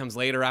now, if that comes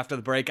later after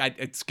the break.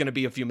 It's going to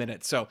be a few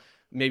minutes, so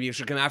maybe it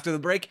should come after the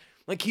break.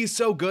 Like, he's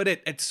so good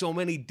at so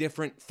many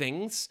different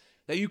things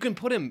that you can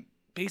put him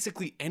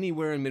basically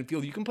anywhere in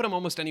midfield. You can put him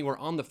almost anywhere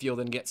on the field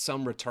and get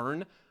some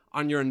return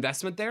on your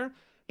investment there.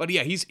 But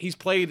yeah, he's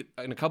played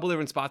in a couple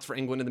different spots for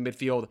England in the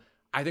midfield.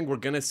 I think we're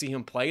going to see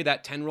him play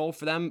that 10 role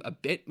for them a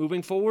bit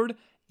moving forward,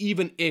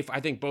 even if I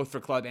think both for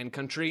club and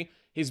country,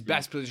 his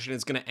best position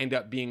is going to end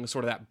up being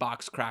sort of that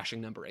box crashing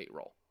number 8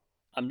 role.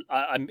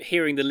 I'm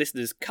hearing the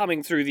listeners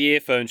coming through the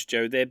earphones,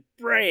 Joe. They're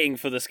braying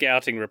for the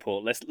scouting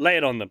report. Let's lay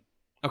it on them.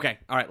 Okay,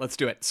 all right, let's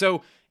do it.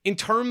 So in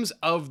terms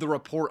of the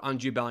report on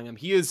Jude Bellingham,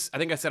 he is, I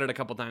think I said it a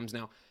couple times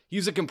now,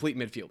 he's a complete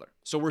midfielder.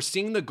 So we're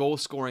seeing the goal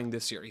scoring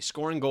this year. He's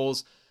scoring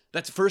goals.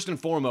 That's first and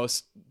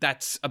foremost,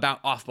 that's about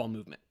off-ball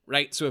movement,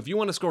 right? So if you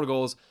want to score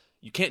goals,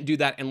 you can't do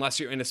that unless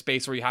you're in a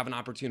space where you have an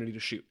opportunity to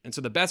shoot. And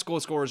so the best goal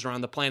scorers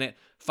around the planet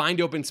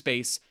find open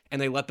space and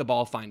they let the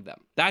ball find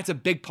them. That's a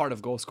big part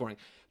of goal scoring.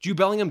 Jude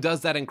Bellingham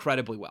does that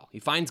incredibly well. He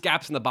finds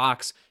gaps in the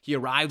box. He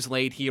arrives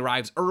late. He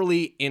arrives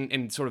early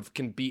and sort of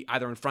can be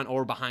either in front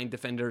or behind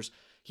defenders.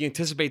 He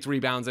anticipates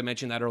rebounds. I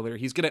mentioned that earlier.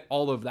 He's good at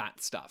all of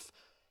that stuff.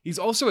 He's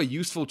also a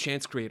useful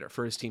chance creator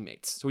for his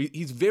teammates. So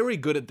he's very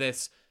good at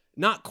this.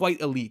 Not quite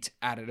elite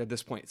at it at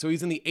this point. So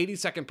he's in the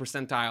 82nd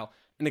percentile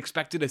in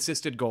expected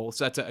assisted goals.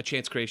 So that's a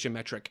chance creation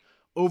metric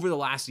over the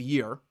last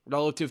year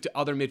relative to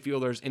other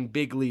midfielders in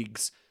big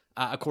leagues,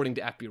 according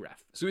to FBref.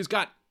 So he's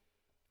got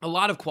a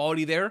lot of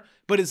quality there,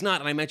 but it's not,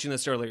 and I mentioned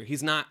this earlier,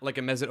 he's not like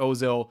a Mesut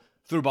Ozil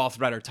through ball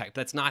threader type.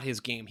 That's not his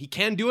game. He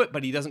can do it,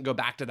 but he doesn't go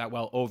back to that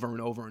well over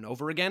and over and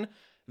over again.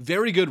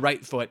 Very good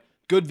right foot.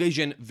 Good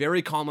vision,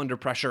 very calm under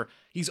pressure.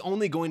 He's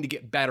only going to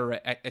get better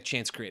at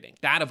chance creating.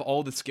 That of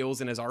all the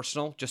skills in his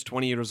arsenal, just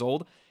 20 years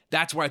old,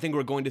 that's where I think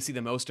we're going to see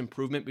the most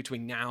improvement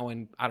between now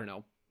and, I don't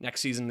know, next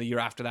season, the year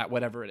after that,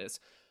 whatever it is.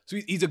 So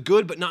he's a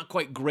good but not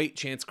quite great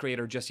chance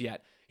creator just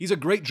yet. He's a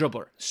great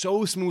dribbler,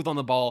 so smooth on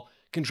the ball,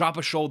 can drop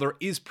a shoulder,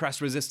 is press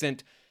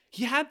resistant.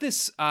 He had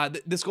this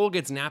goal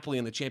against Napoli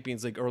in the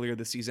Champions League earlier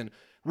this season,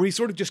 where he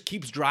sort of just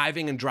keeps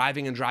driving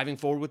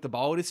forward with the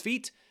ball at his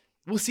feet.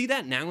 We'll see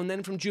that now and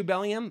then from Jude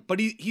Bellingham, but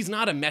he's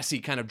not a messy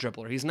kind of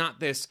dribbler. He's not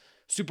this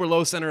super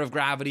low center of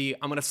gravity,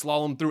 I'm going to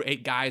slalom through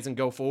 8 guys and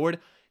go forward.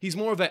 He's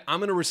more of I'm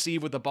going to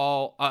receive with the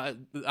ball.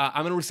 I'm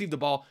going to receive the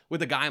ball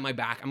with a guy on my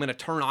back. I'm going to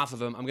turn off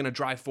of him. I'm going to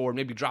drive forward,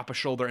 maybe drop a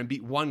shoulder and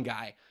beat one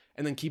guy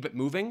and then keep it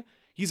moving.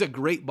 He's a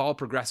great ball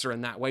progressor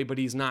in that way, but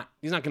he's not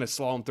going to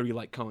slalom through you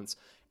like cones.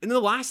 And then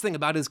the last thing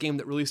about his game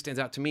that really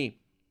stands out to me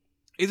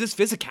is his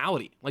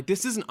physicality. Like,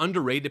 this is an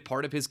underrated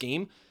part of his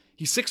game.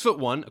 He's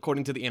 6'1",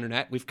 according to the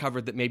internet. We've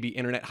covered that maybe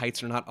internet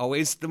heights are not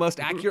always the most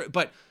accurate,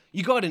 but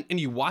you go out and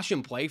you watch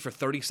him play for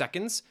 30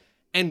 seconds,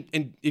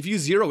 and if you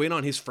zero in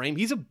on his frame,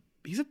 he's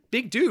a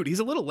big dude. He's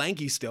a little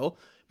lanky still,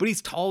 but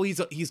he's tall.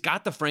 He's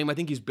got the frame. I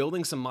think he's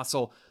building some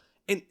muscle,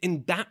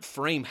 and that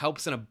frame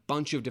helps in a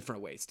bunch of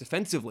different ways.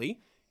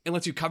 Defensively, it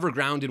lets you cover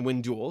ground and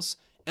win duels,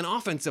 and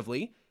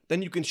offensively,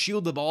 then you can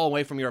shield the ball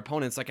away from your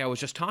opponents, like I was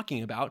just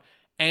talking about,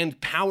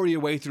 and power your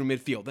way through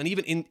midfield, and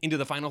even into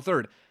the final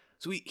third.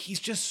 So he's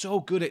just so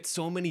good at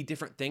so many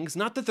different things.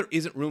 Not that there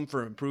isn't room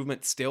for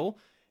improvement still.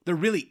 There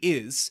really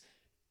is.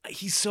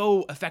 He's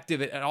so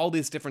effective at all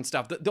this different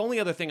stuff. The only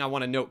other thing I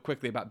want to note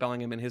quickly about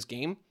Bellingham and his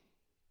game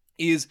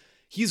is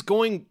he's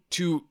going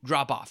to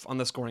drop off on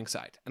the scoring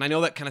side. And I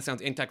know that kind of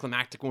sounds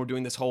anticlimactic when we're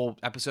doing this whole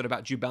episode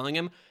about Jude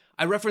Bellingham.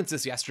 I referenced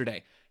this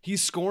yesterday.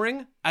 He's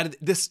scoring at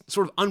this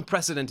sort of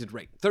unprecedented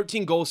rate.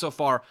 13 goals so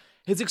far.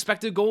 His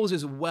expected goals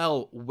is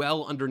well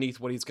underneath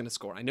what he's going to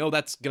score. I know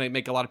that's going to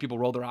make a lot of people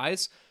roll their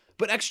eyes,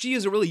 but XG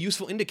is a really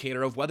useful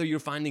indicator of whether you're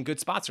finding good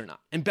spots or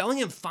not. And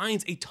Bellingham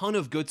finds a ton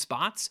of good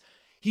spots.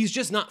 He's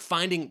just not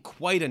finding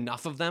quite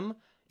enough of them.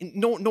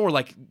 Nor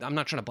like, I'm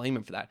not trying to blame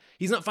him for that.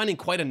 He's not finding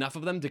quite enough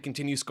of them to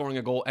continue scoring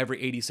a goal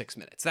every 86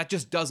 minutes. That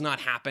just does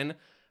not happen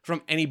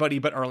from anybody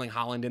but Erling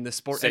Haaland in this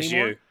sport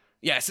anymore. You.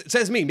 Yes, it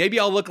says me. Maybe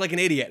I'll look like an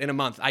idiot in a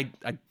month. I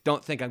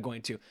don't think I'm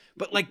going to.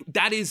 But like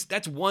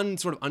that's one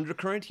sort of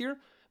undercurrent here.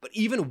 But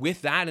even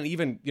with that, and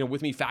even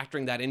with me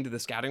factoring that into the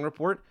scouting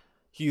report,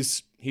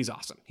 he's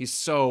awesome. He's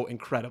so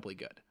incredibly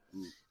good.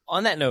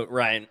 On that note,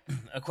 Ryan,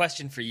 a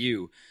question for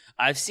you.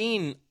 I've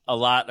seen a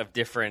lot of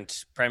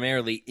different,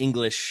 primarily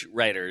English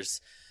writers,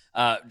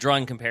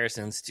 drawing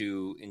comparisons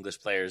to English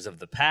players of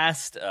the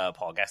past,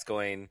 Paul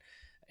Gascoigne,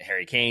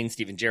 Harry Kane,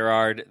 Steven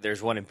Gerrard.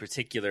 There's one in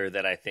particular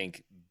that I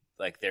think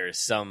like there is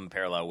some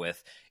parallel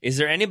with. Is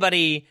there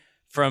anybody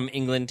from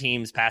England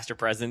teams, past or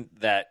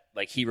present, that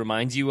like he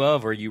reminds you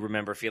of, or you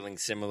remember feeling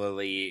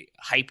similarly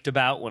hyped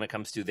about when it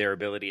comes to their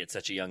ability at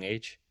such a young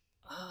age?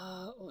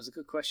 That was a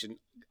good question.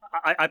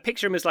 I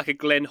picture him as like a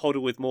Glenn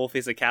Hoddle with more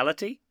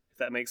physicality, if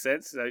that makes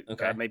sense. So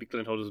maybe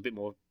Glenn Hoddle's a bit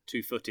more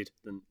two-footed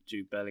than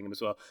Jude Bellingham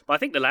as well. But I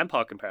think the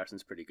Lampard comparison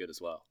is pretty good as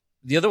well.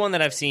 The other one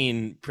that I've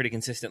seen pretty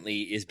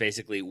consistently is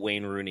basically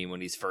Wayne Rooney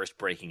when he's first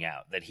breaking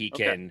out. That he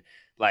can,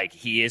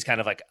 he is kind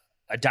of like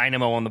a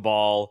dynamo on the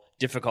ball,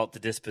 difficult to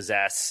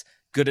dispossess,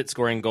 good at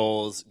scoring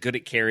goals, good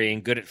at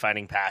carrying, good at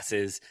finding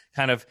passes,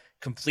 kind of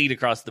complete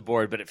across the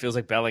board. But it feels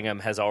like Bellingham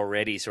has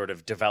already sort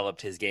of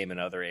developed his game in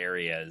other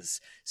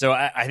areas. So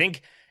I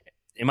think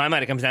in my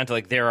mind, it comes down to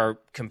like there are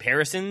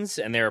comparisons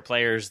and there are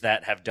players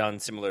that have done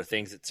similar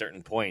things at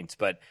certain points.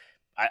 But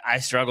I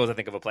struggle to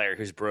think of a player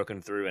who's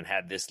broken through and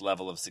had this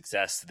level of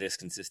success this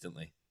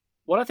consistently.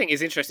 What I think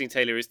is interesting,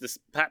 Taylor, is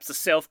perhaps the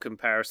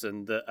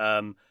self-comparison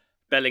that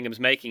Bellingham's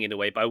making in a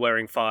way by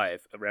wearing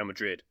 5 at Real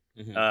Madrid.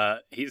 Mm-hmm.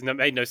 He's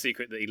made no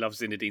secret that he loves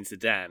Zinedine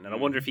Zidane, and I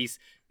wonder if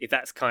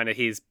that's kind of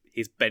his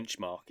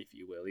benchmark, if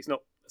you will. He's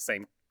not the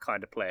same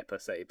kind of player per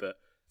se, but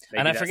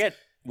I forget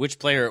which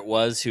player it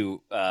was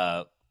who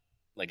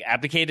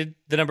abdicated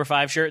the number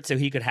 5 shirt so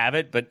he could have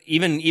it. But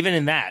even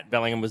in that,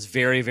 Bellingham was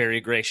very,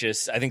 very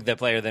gracious. I think the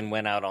player then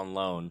went out on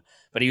loan,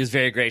 but he was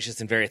very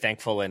gracious and very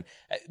thankful and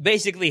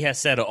basically has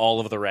said all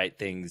of the right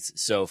things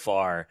so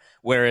far,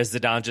 whereas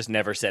Zidane just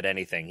never said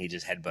anything. He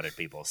just headbutted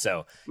people.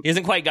 So he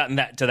hasn't quite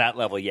gotten to that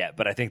level yet,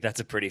 but I think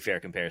that's a pretty fair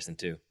comparison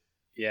too.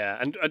 Yeah,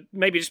 and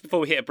maybe just before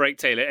we hit a break,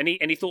 Taylor,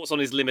 any thoughts on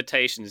his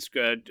limitations?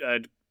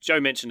 Joe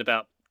mentioned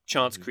about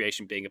chance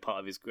creation being a part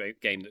of his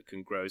game that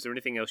can grow. Is there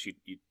anything else you'd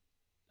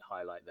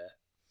highlight there?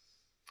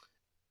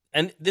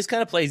 And this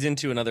kind of plays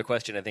into another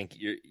question I think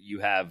you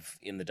have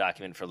in the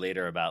document for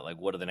later about like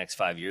what do the next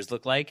 5 years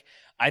look like.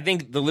 I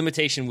think the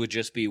limitation would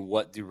just be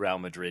what do Real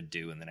Madrid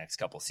do in the next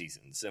couple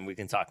seasons, and we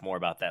can talk more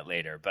about that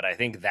later. But I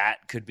think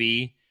that could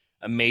be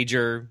a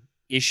major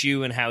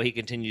issue in how he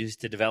continues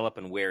to develop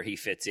and where he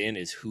fits in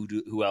is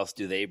who else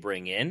do they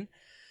bring in.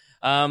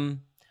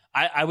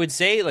 I would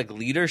say like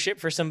leadership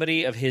for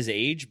somebody of his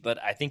age, but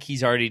I think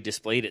he's already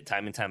displayed it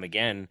time and time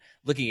again.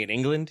 Looking at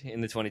England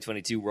in the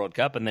 2022 World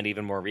Cup and then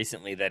even more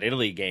recently that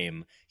Italy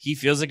game, he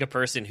feels like a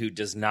person who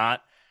does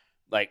not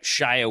like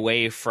shy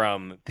away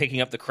from picking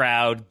up the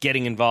crowd,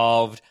 getting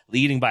involved,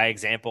 leading by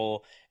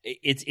example.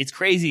 It's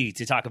crazy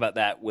to talk about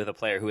that with a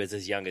player who is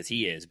as young as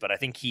he is, but I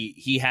think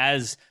he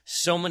has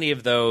so many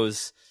of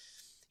those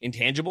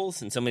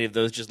intangibles and so many of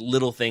those just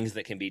little things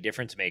that can be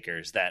difference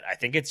makers that I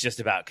think it's just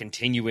about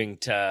continuing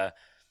to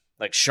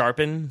like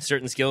sharpen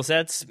certain skill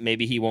sets.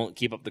 Maybe he won't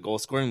keep up the goal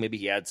scoring. Maybe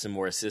he adds some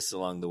more assists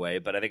along the way,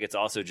 but I think it's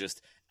also just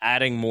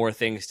adding more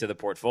things to the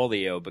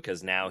portfolio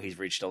because now he's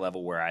reached a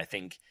level where I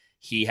think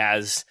he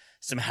has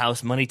some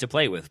house money to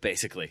play with,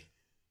 basically.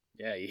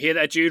 Yeah, you hear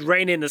that, Jude?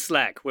 Rein in the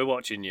slack. We're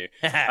watching you.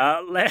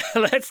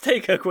 Let's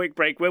take a quick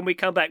break. When we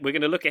come back, we're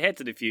going to look ahead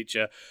to the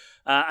future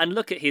and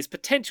look at his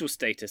potential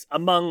status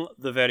among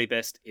the very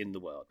best in the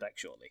world. Back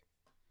shortly.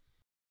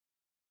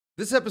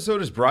 This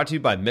episode is brought to you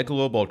by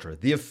Michelob Ultra,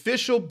 the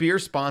official beer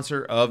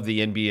sponsor of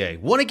the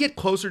NBA. Want to get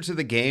closer to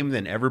the game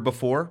than ever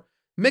before?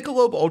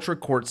 Michelob Ultra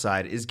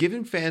Courtside is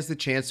giving fans the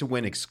chance to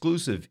win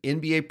exclusive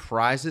NBA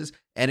prizes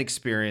and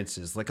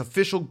experiences like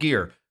official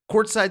gear,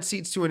 courtside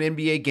seats to an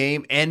NBA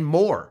game, and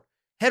more.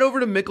 Head over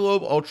to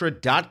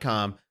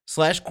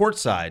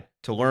MichelobUltra.com/courtside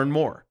to learn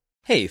more.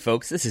 Hey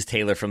folks, this is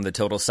Taylor from the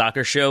Total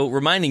Soccer Show,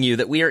 reminding you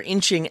that we are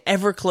inching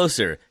ever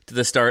closer to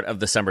the start of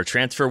the summer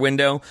transfer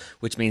window,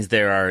 which means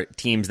there are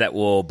teams that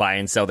will buy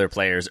and sell their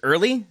players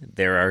early,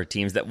 there are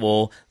teams that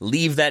will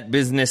leave that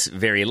business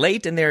very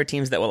late, and there are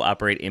teams that will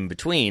operate in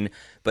between.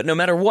 But no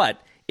matter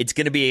what, it's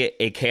going to be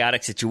a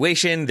chaotic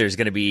situation. There's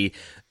going to be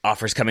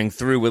offers coming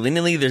through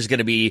willy-nilly. There's going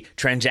to be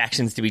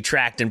transactions to be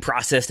tracked and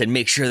processed and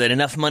make sure that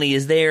enough money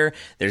is there.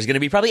 There's going to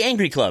be probably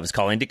angry clubs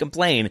calling to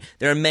complain.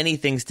 There are many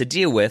things to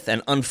deal with,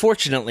 and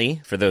unfortunately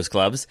for those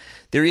clubs,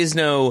 there is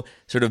no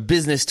sort of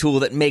business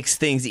tool that makes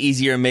things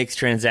easier, makes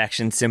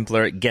transactions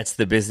simpler, gets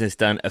the business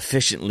done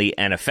efficiently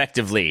and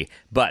effectively.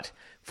 But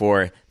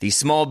for the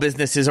small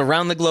businesses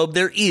around the globe,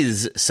 there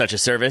is such a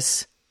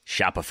service,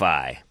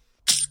 Shopify.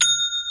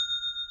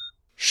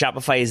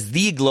 Shopify is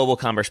the global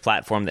commerce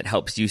platform that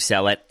helps you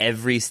sell at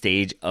every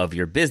stage of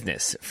your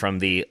business. From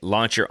the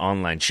launch your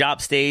online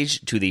shop stage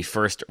to the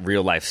first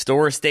real life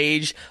store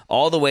stage,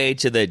 all the way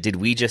to the did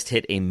we just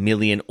hit 1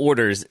 million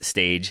orders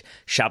stage,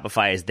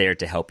 Shopify is there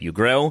to help you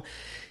grow.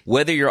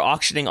 Whether you're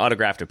auctioning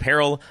autographed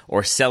apparel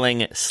or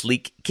selling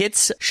sleek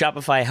kits,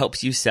 Shopify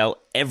helps you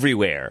sell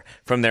everywhere.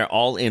 From their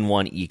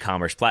all-in-one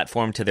e-commerce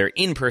platform to their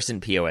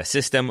in-person POS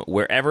system,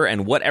 wherever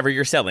and whatever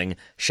you're selling,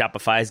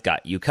 Shopify's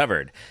got you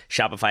covered.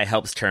 Shopify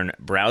helps turn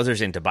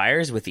browsers into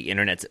buyers with the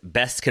internet's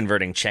best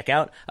converting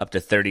checkout, up to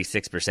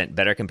 36%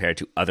 better compared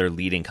to other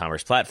leading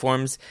commerce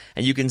platforms.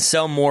 And you can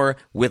sell more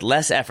with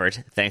less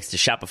effort thanks to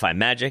Shopify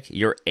Magic,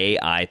 your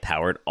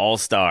AI-powered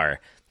all-star.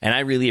 And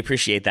I really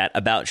appreciate that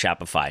about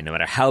Shopify. No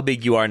matter how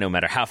big you are, no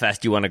matter how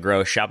fast you want to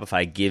grow,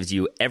 Shopify gives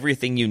you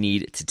everything you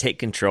need to take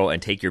control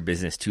and take your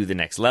business to the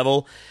next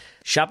level.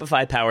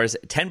 Shopify powers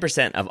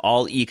 10% of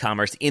all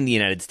e-commerce in the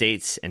United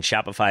States, and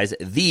Shopify's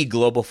the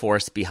global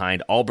force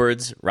behind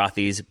Allbirds,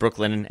 Rothy's,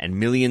 Brooklinen, and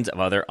millions of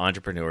other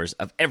entrepreneurs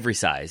of every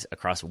size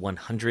across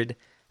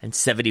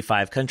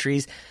 175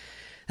 countries.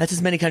 That's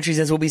as many countries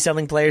as will be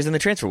selling players in the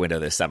transfer window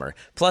this summer.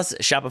 Plus,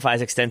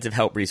 Shopify's extensive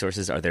help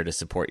resources are there to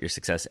support your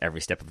success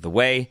every step of the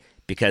way,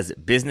 because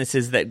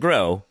businesses that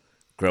grow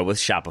with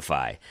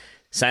Shopify.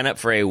 Sign up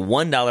for a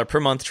 $1 per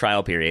month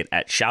trial period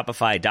at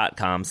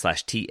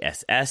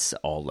shopify.com/TSS,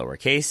 all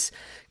lowercase.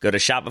 Go to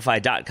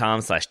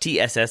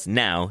shopify.com/TSS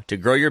now to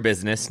grow your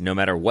business no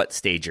matter what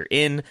stage you're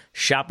in.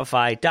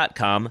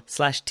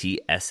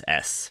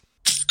 Shopify.com/TSS.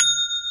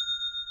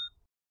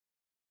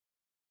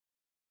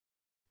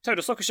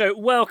 Total Soccer Show,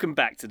 welcome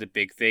back to The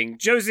Big Thing.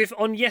 Joseph,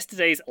 on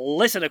yesterday's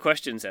Listener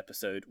Questions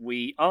episode,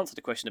 we answered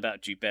a question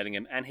about Jude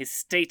Bellingham and his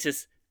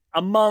status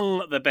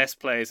among the best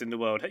players in the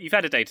world. You've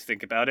had a day to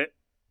think about it.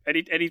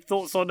 Any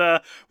thoughts on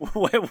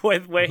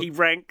where he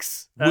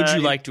ranks? Would you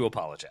like to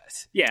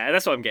apologize? Yeah,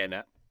 that's what I'm getting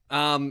at.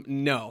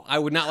 No, I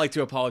would not like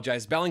to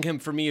apologize. Bellingham,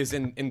 for me, is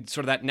in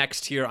sort of that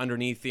next tier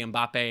underneath the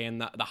Mbappe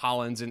and the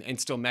Haalands and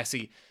still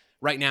Messi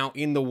right now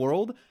in the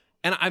world.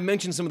 And I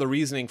mentioned some of the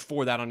reasoning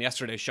for that on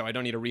yesterday's show. I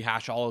don't need to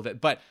rehash all of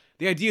it. But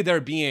the idea there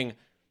being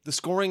the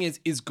scoring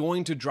is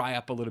going to dry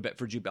up a little bit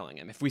for Jude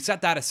Bellingham. If we set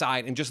that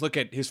aside and just look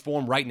at his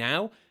form right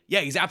now,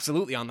 yeah, he's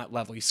absolutely on that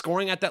level. He's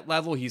scoring at that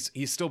level.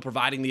 He's still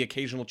providing the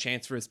occasional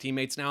chance for his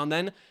teammates now and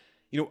then.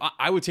 You know,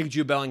 I would take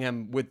Jude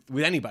Bellingham with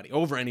anybody,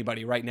 over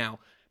anybody right now.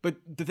 But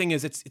the thing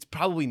is, it's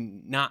probably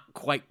not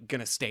quite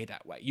going to stay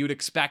that way. You'd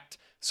expect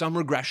some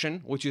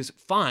regression, which is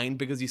fine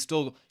because he's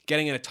still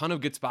getting in a ton of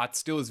good spots,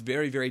 still is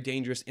very, very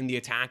dangerous in the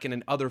attack and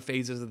in other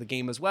phases of the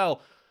game as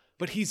well.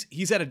 But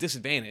he's at a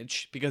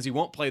disadvantage because he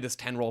won't play this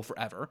 10 role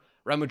forever.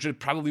 Real Madrid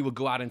probably will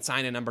go out and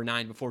sign a number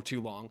 9 before too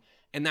long,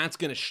 and that's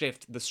going to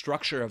shift the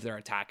structure of their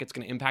attack. It's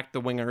going to impact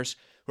the wingers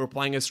who are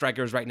playing as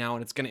strikers right now,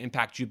 and it's going to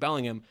impact Jude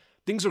Bellingham.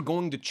 Things are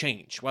going to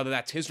change, whether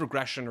that's his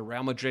regression or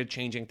Real Madrid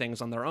changing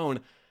things on their own.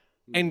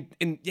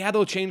 And yeah,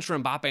 they'll change for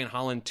Mbappe and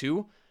Haaland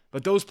too,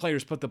 but those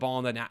players put the ball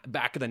in the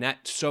back of the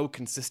net so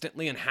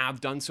consistently and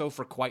have done so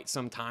for quite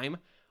some time.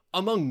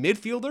 Among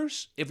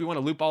midfielders, if we want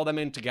to loop all them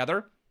in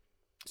together,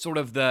 sort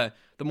of the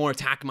more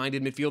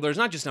attack-minded midfielders,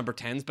 not just number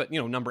 10s, but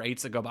number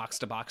 8s that go box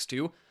to box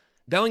too.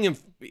 Bellingham,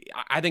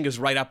 I think, is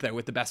right up there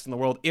with the best in the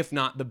world, if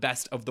not the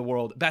best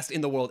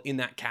in the world in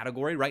that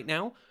category right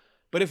now.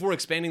 But if we're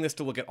expanding this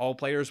to look at all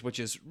players, which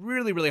is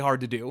really, really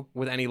hard to do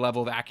with any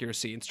level of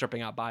accuracy and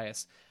stripping out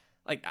bias,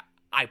 like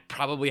I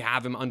probably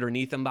have him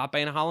underneath Mbappe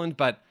and Haaland,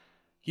 but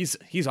he's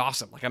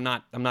awesome. Like I'm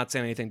not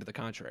saying anything to the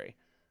contrary.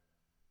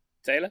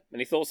 Taylor,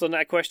 any thoughts on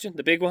that question?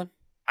 The big one?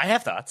 I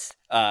have thoughts.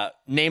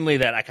 Namely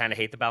that I kind of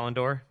hate the Ballon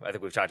d'Or. I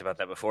think we've talked about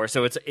that before.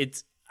 So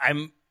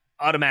I'm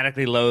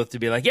automatically loath to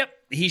be like, yep,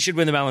 he should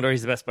win the Ballon d'Or.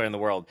 He's the best player in the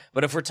world.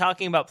 But if we're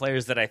talking about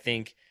players that I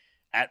think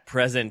at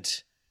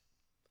present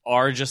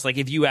are just like,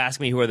 if you ask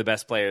me who are the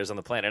best players on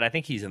the planet, I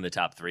think he's in the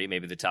top 3,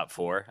 maybe the top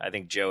 4. I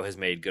think Joe has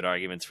made good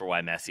arguments for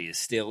why Messi is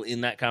still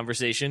in that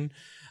conversation.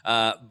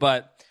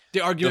 But the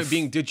argument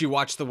being, did you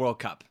watch the World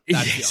Cup?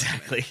 That's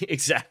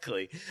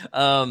exactly.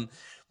 I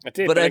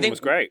did. But Bellingham I think was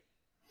great.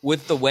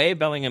 With the way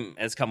Bellingham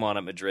has come on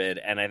at Madrid,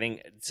 and I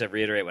think to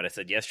reiterate what I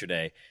said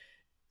yesterday,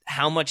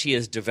 how much he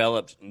has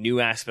developed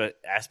new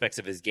aspects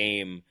of his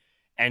game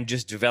and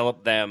just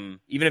developed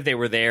them, even if they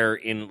were there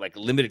in like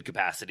limited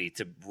capacity,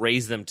 to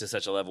raise them to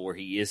such a level where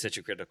he is such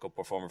a critical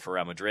performer for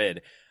Real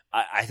Madrid.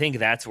 I think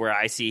that's where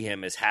I see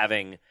him as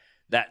having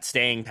that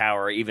staying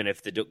power, even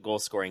if the goal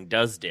scoring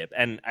does dip.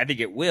 And I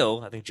think it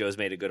will. I think Joe's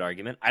made a good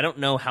argument. I don't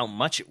know how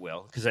much it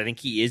will, because I think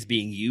he is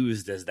being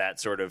used as that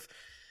sort of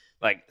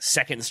like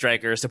second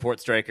striker,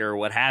 support striker,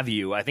 what have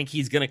you. I think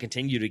he's going to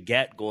continue to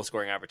get goal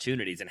scoring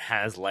opportunities and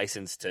has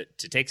license to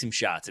take some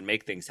shots and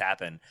make things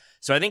happen.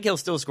 So I think he'll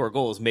still score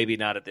goals, maybe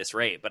not at this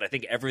rate, but I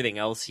think everything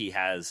else he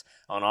has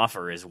on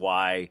offer is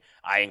why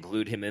I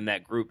include him in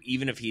that group,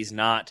 even if he's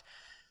not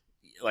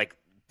like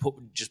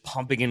just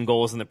pumping in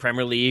goals in the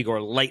Premier League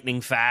or lightning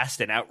fast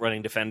and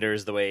outrunning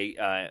defenders the way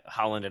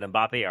Haaland and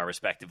Mbappe are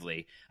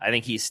respectively. I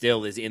think he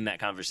still is in that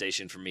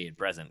conversation for me at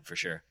present, for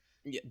sure.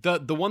 Yeah,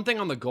 the one thing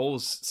on the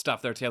goals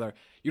stuff there, Taylor,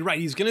 you're right.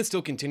 He's going to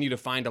still continue to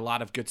find a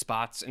lot of good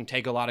spots and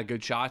take a lot of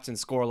good shots and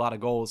score a lot of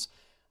goals.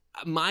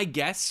 My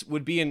guess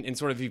would be, in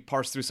sort of, if you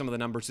parse through some of the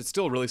numbers, it's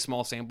still a really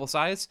small sample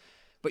size,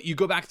 but you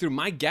go back through,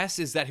 my guess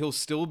is that he'll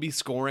still be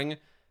scoring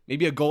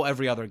maybe a goal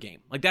every other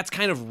game. Like that's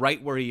kind of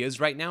right where he is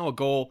right now, a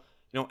goal,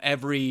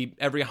 every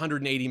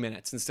 180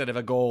 minutes instead of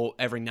a goal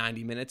every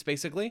 90 minutes,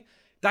 basically.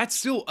 That's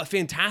still a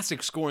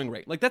fantastic scoring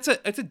rate. Like that's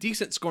a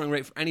decent scoring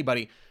rate for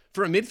anybody.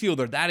 For a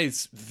midfielder, that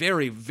is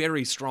very,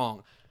 very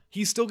strong.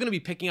 He's still going to be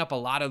picking up a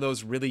lot of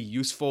those really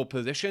useful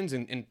positions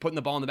and putting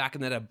the ball in the back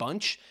of the net a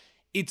bunch.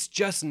 It's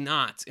just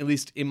not, at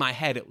least in my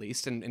head at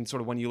least, and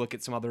sort of when you look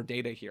at some other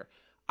data here,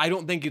 I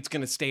don't think it's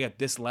going to stay at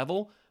this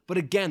level, But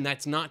again,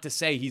 that's not to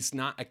say he's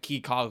not a key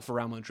cog for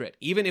Real Madrid.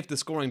 Even if the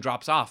scoring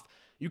drops off,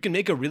 you can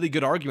make a really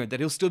good argument that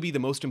he'll still be the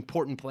most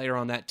important player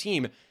on that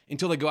team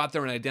until they go out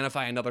there and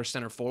identify another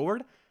center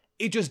forward.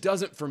 It just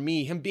doesn't, for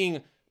me, him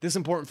being this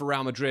important for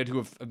Real Madrid, who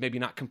have maybe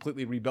not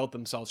completely rebuilt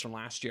themselves from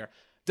last year,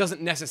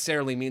 doesn't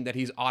necessarily mean that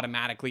he's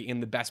automatically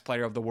in the best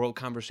player of the world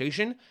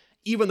conversation,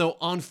 even though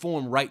on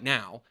form right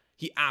now,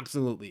 he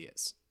absolutely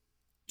is.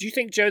 Do you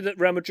think, Joe, that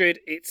Real Madrid,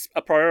 it's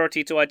a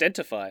priority to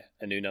identify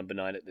a new number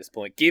 9 at this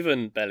point,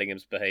 given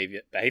Bellingham's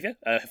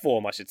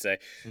form, I should say?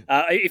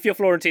 If you're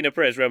Florentino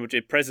Perez, Real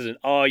Madrid president,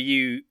 are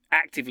you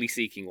actively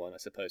seeking one, I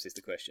suppose, is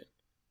the question.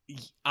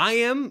 I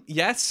am,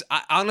 yes.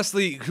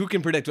 Honestly, who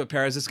can predict what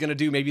Perez is going to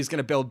do? Maybe he's going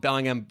to build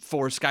Bellingham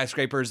 4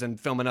 skyscrapers and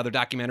film another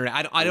documentary.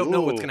 I don't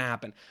know what's going to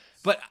happen.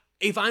 But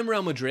if I'm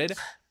Real Madrid,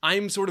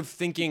 I'm sort of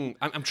thinking,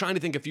 I'm trying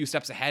to think a few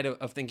steps ahead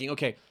of thinking,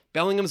 okay,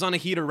 Bellingham's on a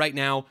heater right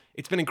now.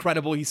 It's been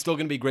incredible. He's still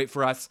going to be great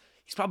for us.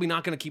 He's probably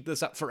not going to keep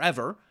this up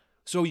forever.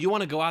 So you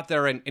want to go out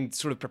there and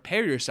sort of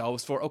prepare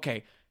yourselves for,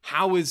 okay,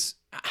 how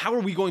are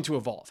we going to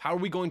evolve? How are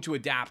we going to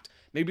adapt?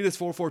 Maybe this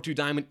 4-4-2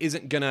 diamond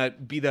isn't going to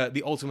be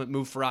the ultimate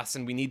move for us,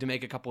 and we need to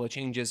make a couple of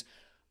changes.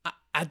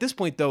 At this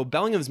point, though,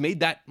 Bellingham's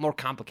made that more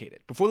complicated.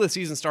 Before the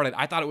season started,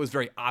 I thought it was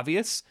very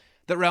obvious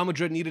that Real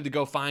Madrid needed to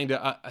go find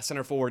a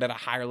center forward at a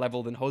higher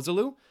level than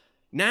Joselu.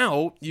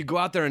 Now, you go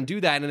out there and do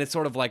that, and it's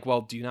sort of like,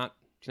 well, do you not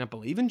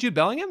believe in Jude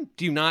Bellingham?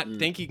 Do you not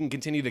think he can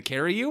continue to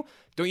carry you?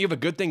 Don't you have a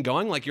good thing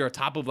going? Like, you're a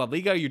top of La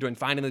Liga, you're doing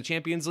fine in the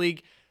Champions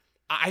League.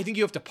 I think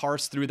you have to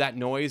parse through that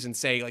noise and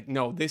say, like,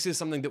 no, this is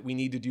something that we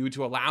need to do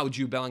to allow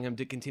Jude Bellingham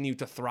to continue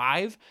to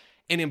thrive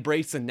and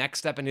embrace the next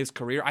step in his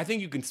career. I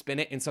think you can spin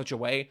it in such a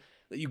way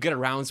that you get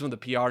around some of the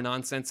PR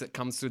nonsense that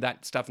comes through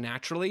that stuff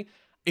naturally.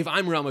 If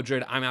I'm Real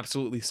Madrid, I'm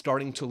absolutely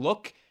starting to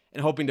look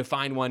and hoping to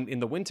find one in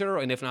the winter,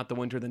 and if not the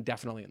winter, then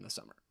definitely in the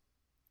summer.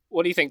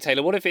 What do you think,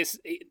 Taylor? What if it's,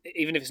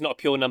 even if it's not a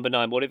pure number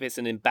 9, what if it's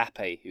an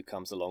Mbappe who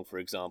comes along, for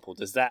example?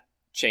 Does that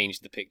change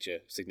the picture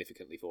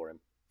significantly for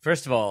him?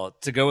 First of all,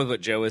 to go with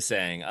what Joe was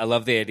saying, I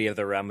love the idea of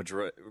the Real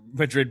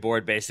Madrid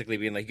board basically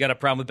being like, you got a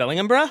problem with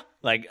Bellingham, bruh?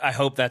 Like, I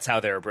hope that's how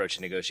they're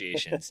approaching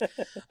negotiations.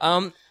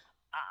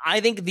 I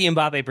think the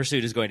Mbappe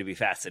pursuit is going to be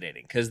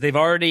fascinating because they've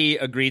already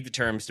agreed the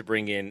terms to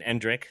bring in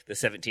Endrick, the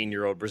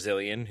 17-year-old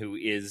Brazilian who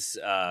is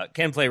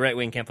can play right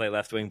wing, can play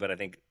left wing, but I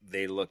think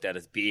they looked at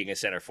as being a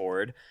center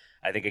forward.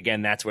 I think,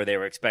 again, that's where they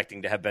were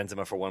expecting to have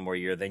Benzema for one more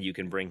year. Then you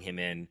can bring him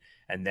in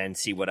and then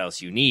see what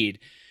else you need.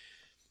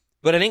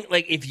 But I think,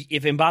 like,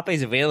 if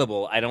Mbappe's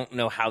available, I don't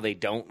know how they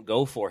don't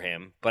go for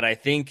him. But I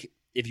think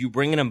if you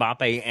bring in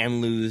Mbappe and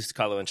lose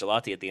Carlo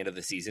Ancelotti at the end of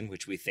the season,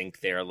 which we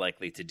think they're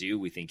likely to do,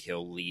 we think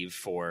he'll leave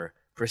for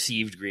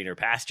perceived greener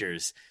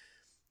pastures,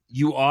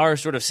 you are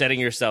sort of setting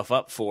yourself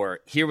up for,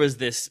 here was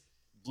this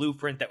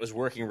blueprint that was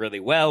working really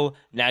well.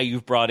 Now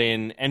you've brought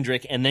in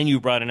Endrick, and then you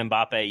brought in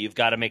Mbappe. You've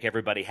got to make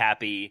everybody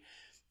happy.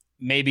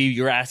 Maybe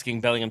you're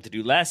asking Bellingham to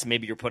do less.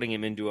 Maybe you're putting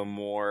him into a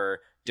more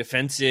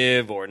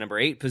defensive or number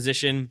 8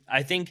 position.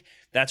 I think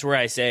that's where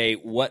I say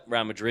what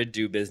Real Madrid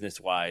do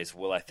business-wise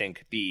will, I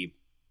think, be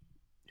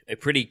a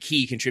pretty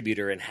key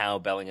contributor in how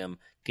Bellingham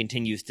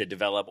continues to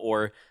develop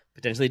or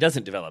potentially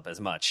doesn't develop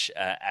as much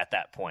at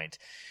that point.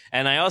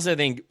 And I also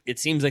think it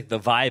seems like the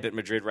vibe at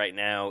Madrid right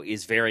now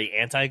is very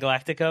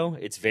anti-Galactico.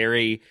 It's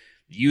very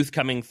youth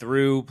coming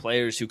through,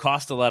 players who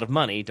cost a lot of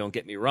money, don't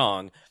get me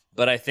wrong,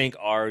 but I think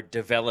are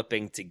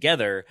developing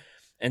together.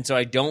 And so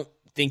I don't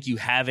think you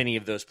have any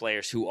of those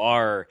players who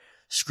are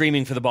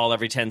screaming for the ball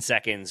every 10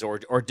 seconds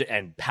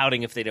and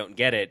pouting if they don't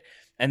get it.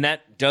 And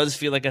that does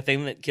feel like a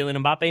thing that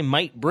Kylian Mbappe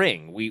might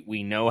bring.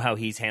 We know how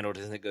he's handled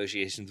his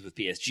negotiations with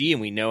PSG,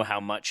 and we know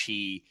how much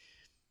he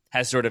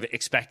has sort of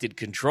expected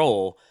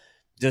control.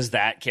 Does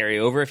that carry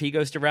over if he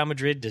goes to Real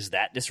Madrid? Does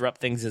that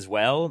disrupt things as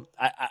well?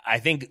 I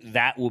think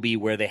that will be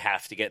where they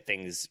have to get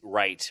things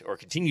right or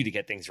continue to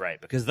get things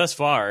right, because thus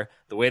far,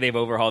 the way they've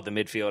overhauled the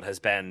midfield has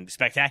been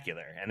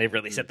spectacular, and they've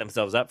really set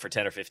themselves up for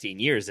 10 or 15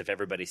 years if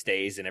everybody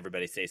stays and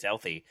everybody stays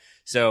healthy.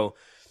 So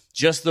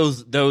just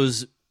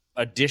those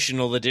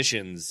additional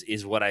additions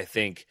is what I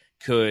think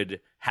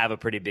could have a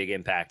pretty big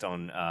impact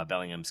on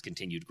Bellingham's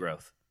continued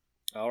growth.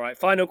 All right,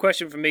 final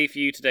question from me for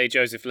you today,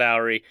 Joseph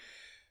Lowry.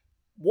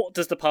 What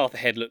does the path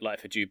ahead look like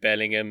for Jude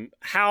Bellingham?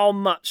 How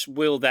much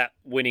will that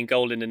winning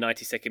goal in the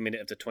 92nd minute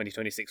of the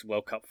 2026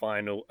 World Cup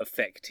final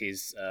affect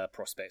his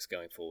prospects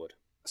going forward?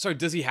 So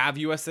does he have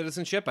U.S.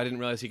 citizenship? I didn't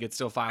realize he could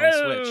still file a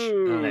switch.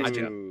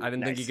 I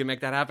didn't think he could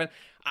make that happen.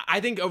 I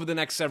think over the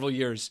next several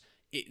years,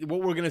 what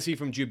we're going to see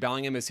from Jude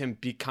Bellingham is him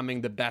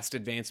becoming the best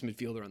advanced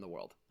midfielder in the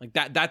world. Like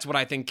that's what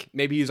I think.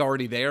 Maybe he's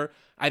already there.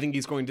 I think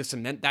he's going to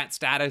cement that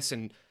status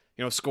and,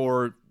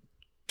 score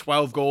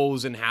 12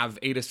 goals and have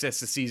 8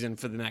 assists a season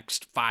for the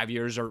next 5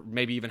 years, or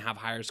maybe even have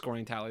higher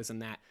scoring tallies than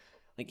that.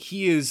 Like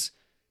he is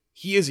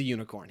a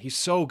unicorn. He's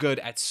so good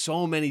at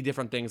so many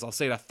different things. I'll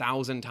say it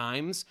 1,000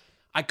 times.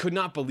 I could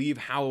not believe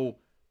how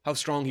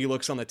strong he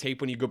looks on the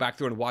tape when you go back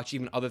through and watch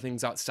even other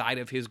things outside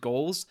of his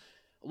goals.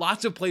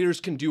 Lots of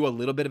players can do a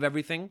little bit of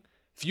everything.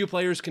 few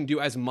players can do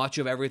as much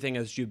of everything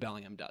as Jude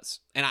Bellingham does.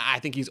 And I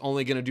think he's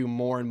only going to do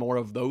more and more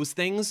of those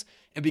things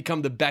and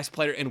become the best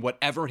player in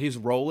whatever his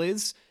role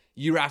is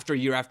year after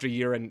year after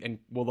year. And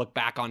we'll look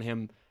back on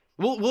him.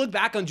 We'll look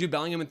back on Jude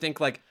Bellingham and think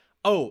like,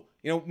 oh,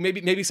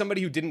 maybe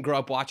somebody who didn't grow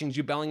up watching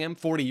Jude Bellingham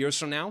 40 years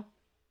from now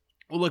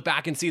will look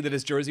back and see that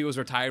his jersey was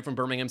retired from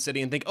Birmingham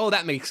City and think, oh,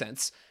 that makes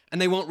sense.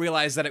 And they won't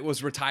realize that it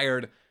was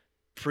retired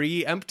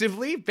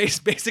preemptively,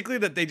 basically,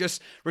 that they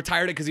just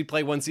retired it because he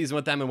played one season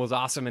with them and was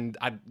awesome, and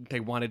they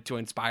wanted to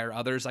inspire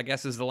others, I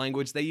guess is the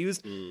language they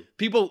used.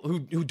 People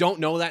who don't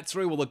know that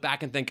story will look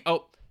back and think,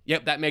 oh,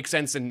 yep, that makes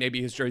sense, and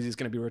maybe his jersey is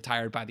going to be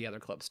retired by the other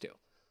clubs too.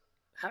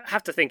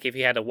 Have to think if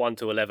he had a 1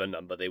 to 11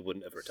 number, they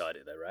wouldn't have retired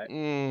it though,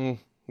 right?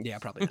 Yeah,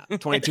 probably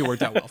not. 22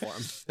 worked out well for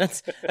him.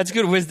 That's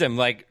good wisdom.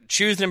 Like,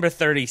 choose number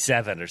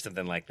 37 or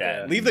something like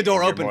that. Yeah. Leave the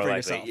door open for likely.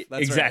 yourself.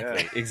 That's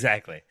exactly, right.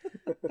 Exactly.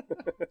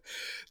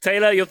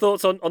 Taylor, your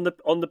thoughts on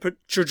the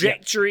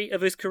trajectory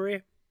of his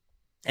career?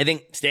 I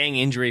think staying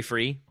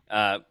injury-free,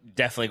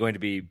 definitely going to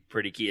be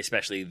pretty key,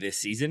 especially this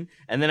season.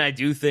 And then I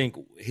do think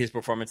his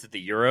performance at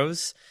the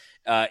Euros,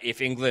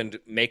 if England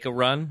make a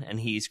run and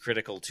he's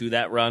critical to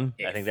that run,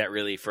 I think that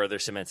really further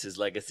cements his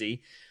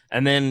legacy.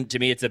 And then to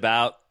me, it's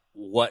about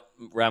what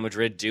Real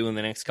Madrid do in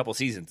the next couple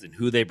seasons and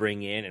who they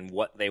bring in and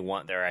what they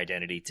want their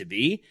identity to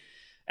be.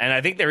 And I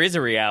think there is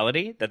a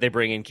reality that they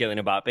bring in Kylian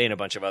Mbappe and a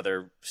bunch of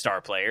other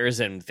star players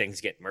and things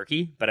get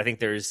murky. But I think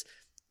there's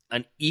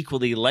an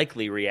equally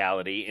likely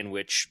reality in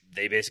which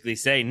they basically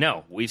say,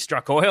 no, we've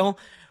struck oil.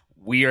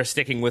 We are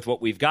sticking with what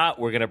we've got.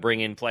 We're going to bring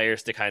in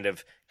players to kind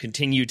of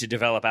continue to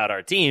develop out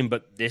our team.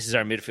 But this is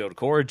our midfield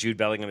core. Jude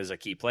Bellingham is a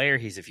key player.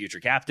 He's a future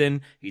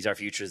captain. He's our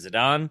future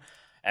Zidane.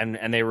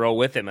 And they roll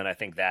with him. And I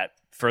think that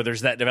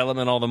furthers that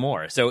development all the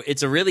more. So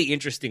it's a really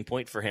interesting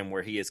point for him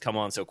where he has come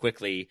on so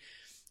quickly,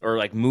 or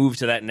like moved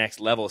to that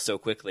next level so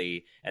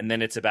quickly. And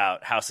then it's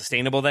about how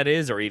sustainable that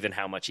is, or even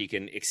how much he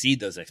can exceed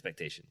those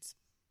expectations.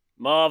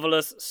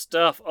 Marvellous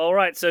stuff. All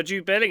right, so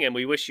Jude Bellingham,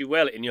 we wish you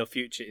well in your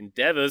future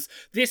endeavours.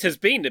 This has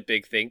been The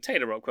Big Thing.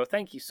 Taylor Rockwell,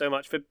 thank you so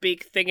much for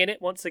Big Thing in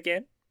it once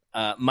again.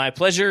 My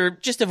pleasure.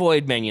 Just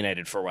avoid Man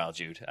United for a while,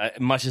 Jude.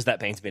 Much as that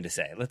pains me to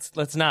say.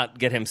 Let's not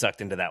get him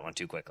sucked into that one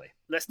too quickly.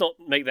 Let's not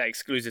make that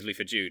exclusively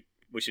for Jude.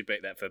 We should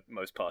make that for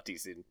most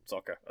parties in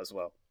soccer as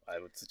well, I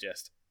would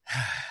suggest.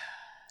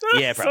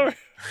 Yeah, probably.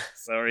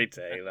 Sorry,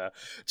 Taylor.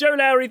 Joe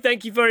Lowry,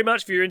 thank you very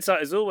much for your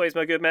insight as always,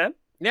 my good man.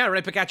 Yeah,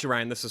 right back at you,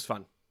 Ryan. This was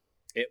fun.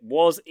 It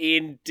was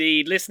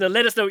indeed. Listener,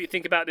 let us know what you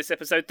think about this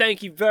episode.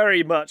 Thank you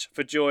very much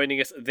for joining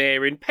us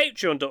there in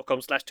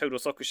patreon.com/Total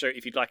Soccer Show.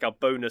 If you'd like our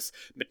bonus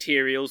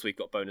materials, we've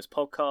got bonus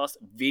podcasts,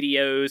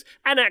 videos,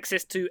 and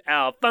access to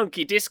our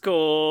funky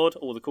Discord.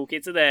 All the cool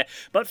kids are there.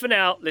 But for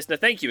now, listener,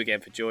 thank you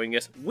again for joining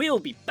us. We'll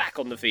be back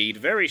on the feed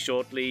very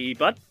shortly.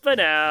 But for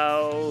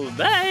now,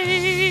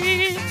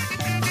 bye!